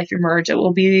about her life emerge. It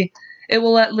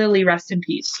will let Lily rest in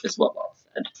peace, is what Watts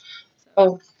said.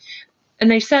 So, and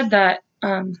they said that.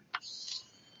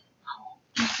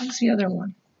 What's the other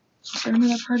one? Is there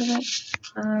another part of it?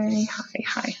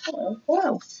 Hi.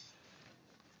 Hello.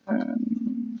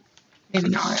 Maybe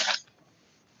not.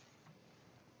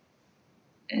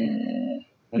 And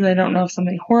I don't know if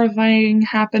something horrifying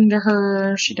happened to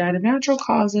her. She died of natural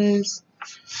causes.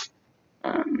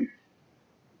 And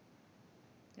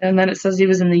then it says he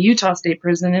was in the Utah State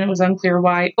Prison, and it was unclear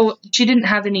why. Oh, she didn't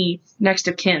have any next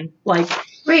of kin.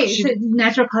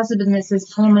 Natural causes, but it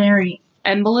says pulmonary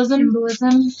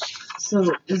embolism.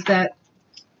 So is that?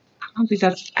 I don't think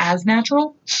that's as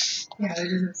natural. Yeah, it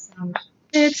doesn't sound.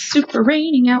 It's super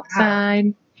raining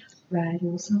outside. Right.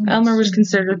 Elmer was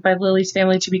considered by Lily's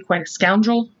family to be quite a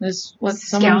scoundrel, is what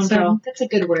someone said. That's a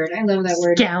good word. I love that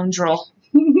word. Scoundrel.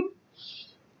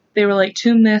 They were like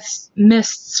two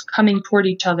mists coming toward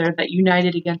each other that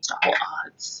united against all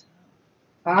odds.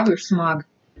 Fog or smog?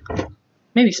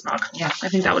 Maybe smog. Yeah. I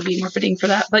think that would be more fitting for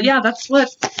that. But yeah, that's what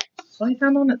I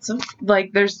found on it. So they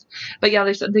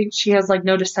said she has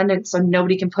no descendants, so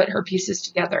nobody can put her pieces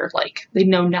together. They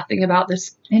know nothing about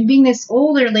this. And being this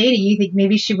older lady, you think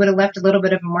maybe she would have left a little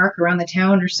bit of a mark around the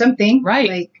town or something,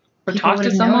 right? Or talked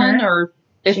to someone, or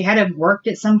if she had to have worked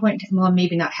at some point. Well,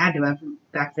 maybe not had to have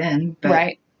back then, but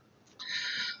right.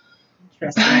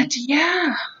 Interesting. But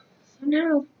yeah,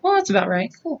 no. Well, that's about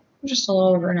right. Cool. Just a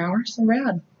little over an hour. So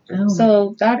rad. Oh.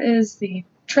 So that is the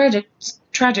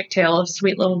tragic tale of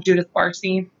sweet little Judith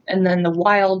Barsi, and then the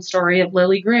wild story of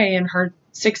Lily Gray and her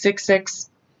 666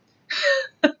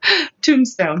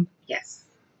 tombstone. Yes.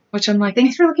 Which I'm like,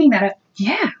 thanks for looking that up.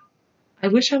 Yeah. I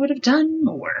wish I would have done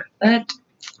more, but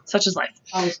such is life.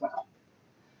 Always well.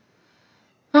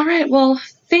 All right. Well,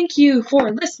 thank you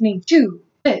for listening to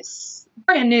this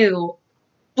brand new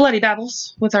Bloody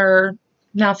Babbles with our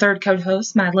now third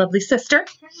co-host, my lovely sister.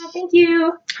 Thank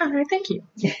you. All right. Thank you.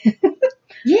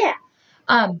 Yeah.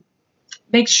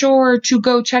 Make sure to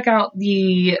go check out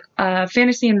the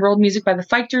Fantasy and World Music by the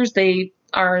Fighters. They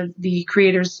are the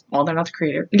creators. Well, they're not the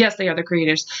creator. Yes, they are the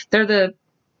creators. They're the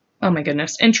oh my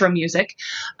goodness, intro music.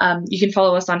 You can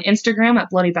follow us on Instagram at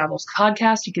Bloody Babbles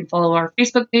Podcast. You can follow our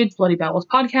Facebook page, Bloody Babbles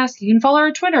Podcast. You can follow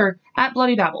our Twitter at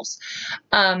Bloody Babbles.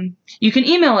 You can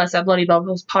email us at Bloody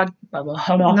Babbles Pod.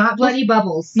 Not Bloody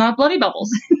Bubbles. Not Bloody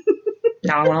Bubbles.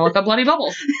 Now I want to look up Bloody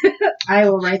Bubbles. I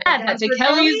will write that Add down to for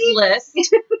Kelly's Kelly. list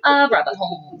of rabbit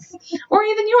holes. Or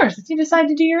even yours if you decide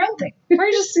to do your own thing. Or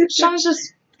you just, Shauna's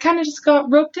just kind of just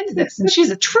got roped into this and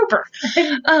she's a trooper.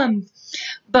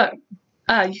 But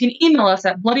you can email us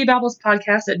at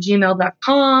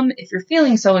bloodybabblespodcast@gmail.com. If you're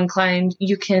feeling so inclined,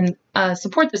 you can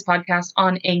support this podcast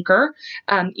on Anchor.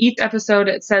 Each episode,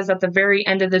 it says at the very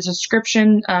end of the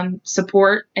description,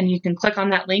 support, and you can click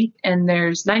on that link, and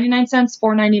there's 99 cents,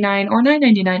 $4.99, or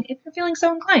 $9.99 if you're feeling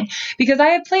so inclined, because I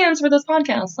have plans for this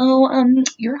podcast, so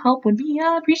your help would be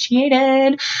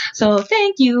appreciated. So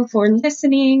thank you for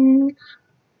listening.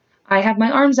 I have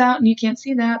my arms out, and you can't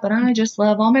see that, but I just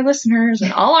love all my listeners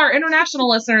and all our international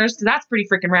listeners, because that's pretty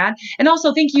freaking rad. And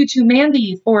also, thank you to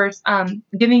Mandy for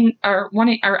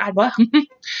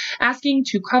asking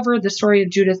to cover the story of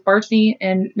Judith Barsi.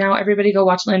 And now everybody go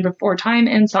watch Land Before Time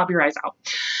and sob your eyes out.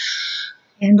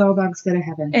 And All Dogs Go to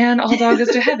Heaven. And All Dogs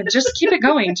Go to Heaven. Just keep it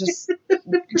going. Just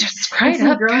cry it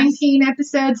up. Growing Teen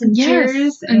episodes and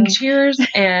Cheers. And Cheers.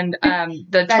 And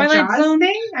the Twilight Jaws Zone.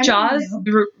 thing? Jaws.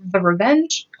 The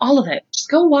Revenge. All of it. Just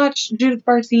go watch Judith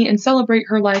Barsi and celebrate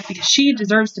her life, because she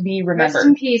deserves to be remembered. Rest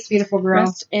in peace, beautiful girl.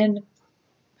 Rest in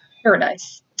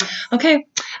paradise. Okay.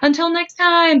 Until next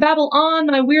time, babble on,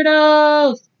 my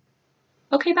weirdos.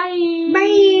 Okay, bye.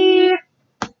 Bye.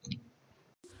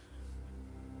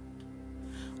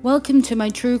 Welcome to my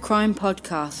true crime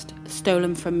podcast,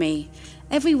 Stolen From Me.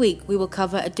 Every week we will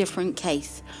cover a different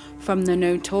case, from the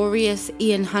notorious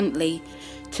Ian Huntley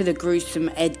to the gruesome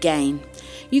Ed Gein.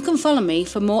 You can follow me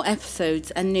for more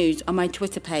episodes and news on my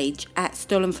Twitter page at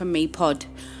Stolen From Me Pod.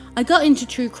 I got into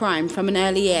true crime from an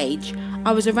early age.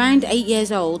 I was around 8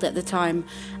 years old at the time,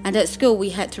 and at school we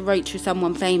had to write to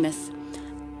someone famous.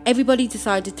 Everybody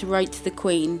decided to write to the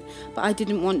Queen, but I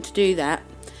didn't want to do that.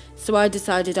 So I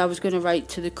decided I was going to write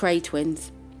to the Cray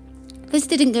twins. This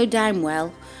didn't go down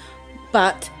well,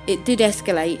 but it did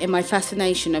escalate in my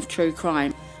fascination of true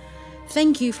crime.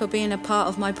 Thank you for being a part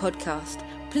of my podcast.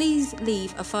 Please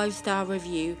leave a 5-star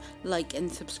review, like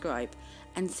and subscribe,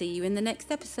 and see you in the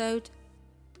next episode.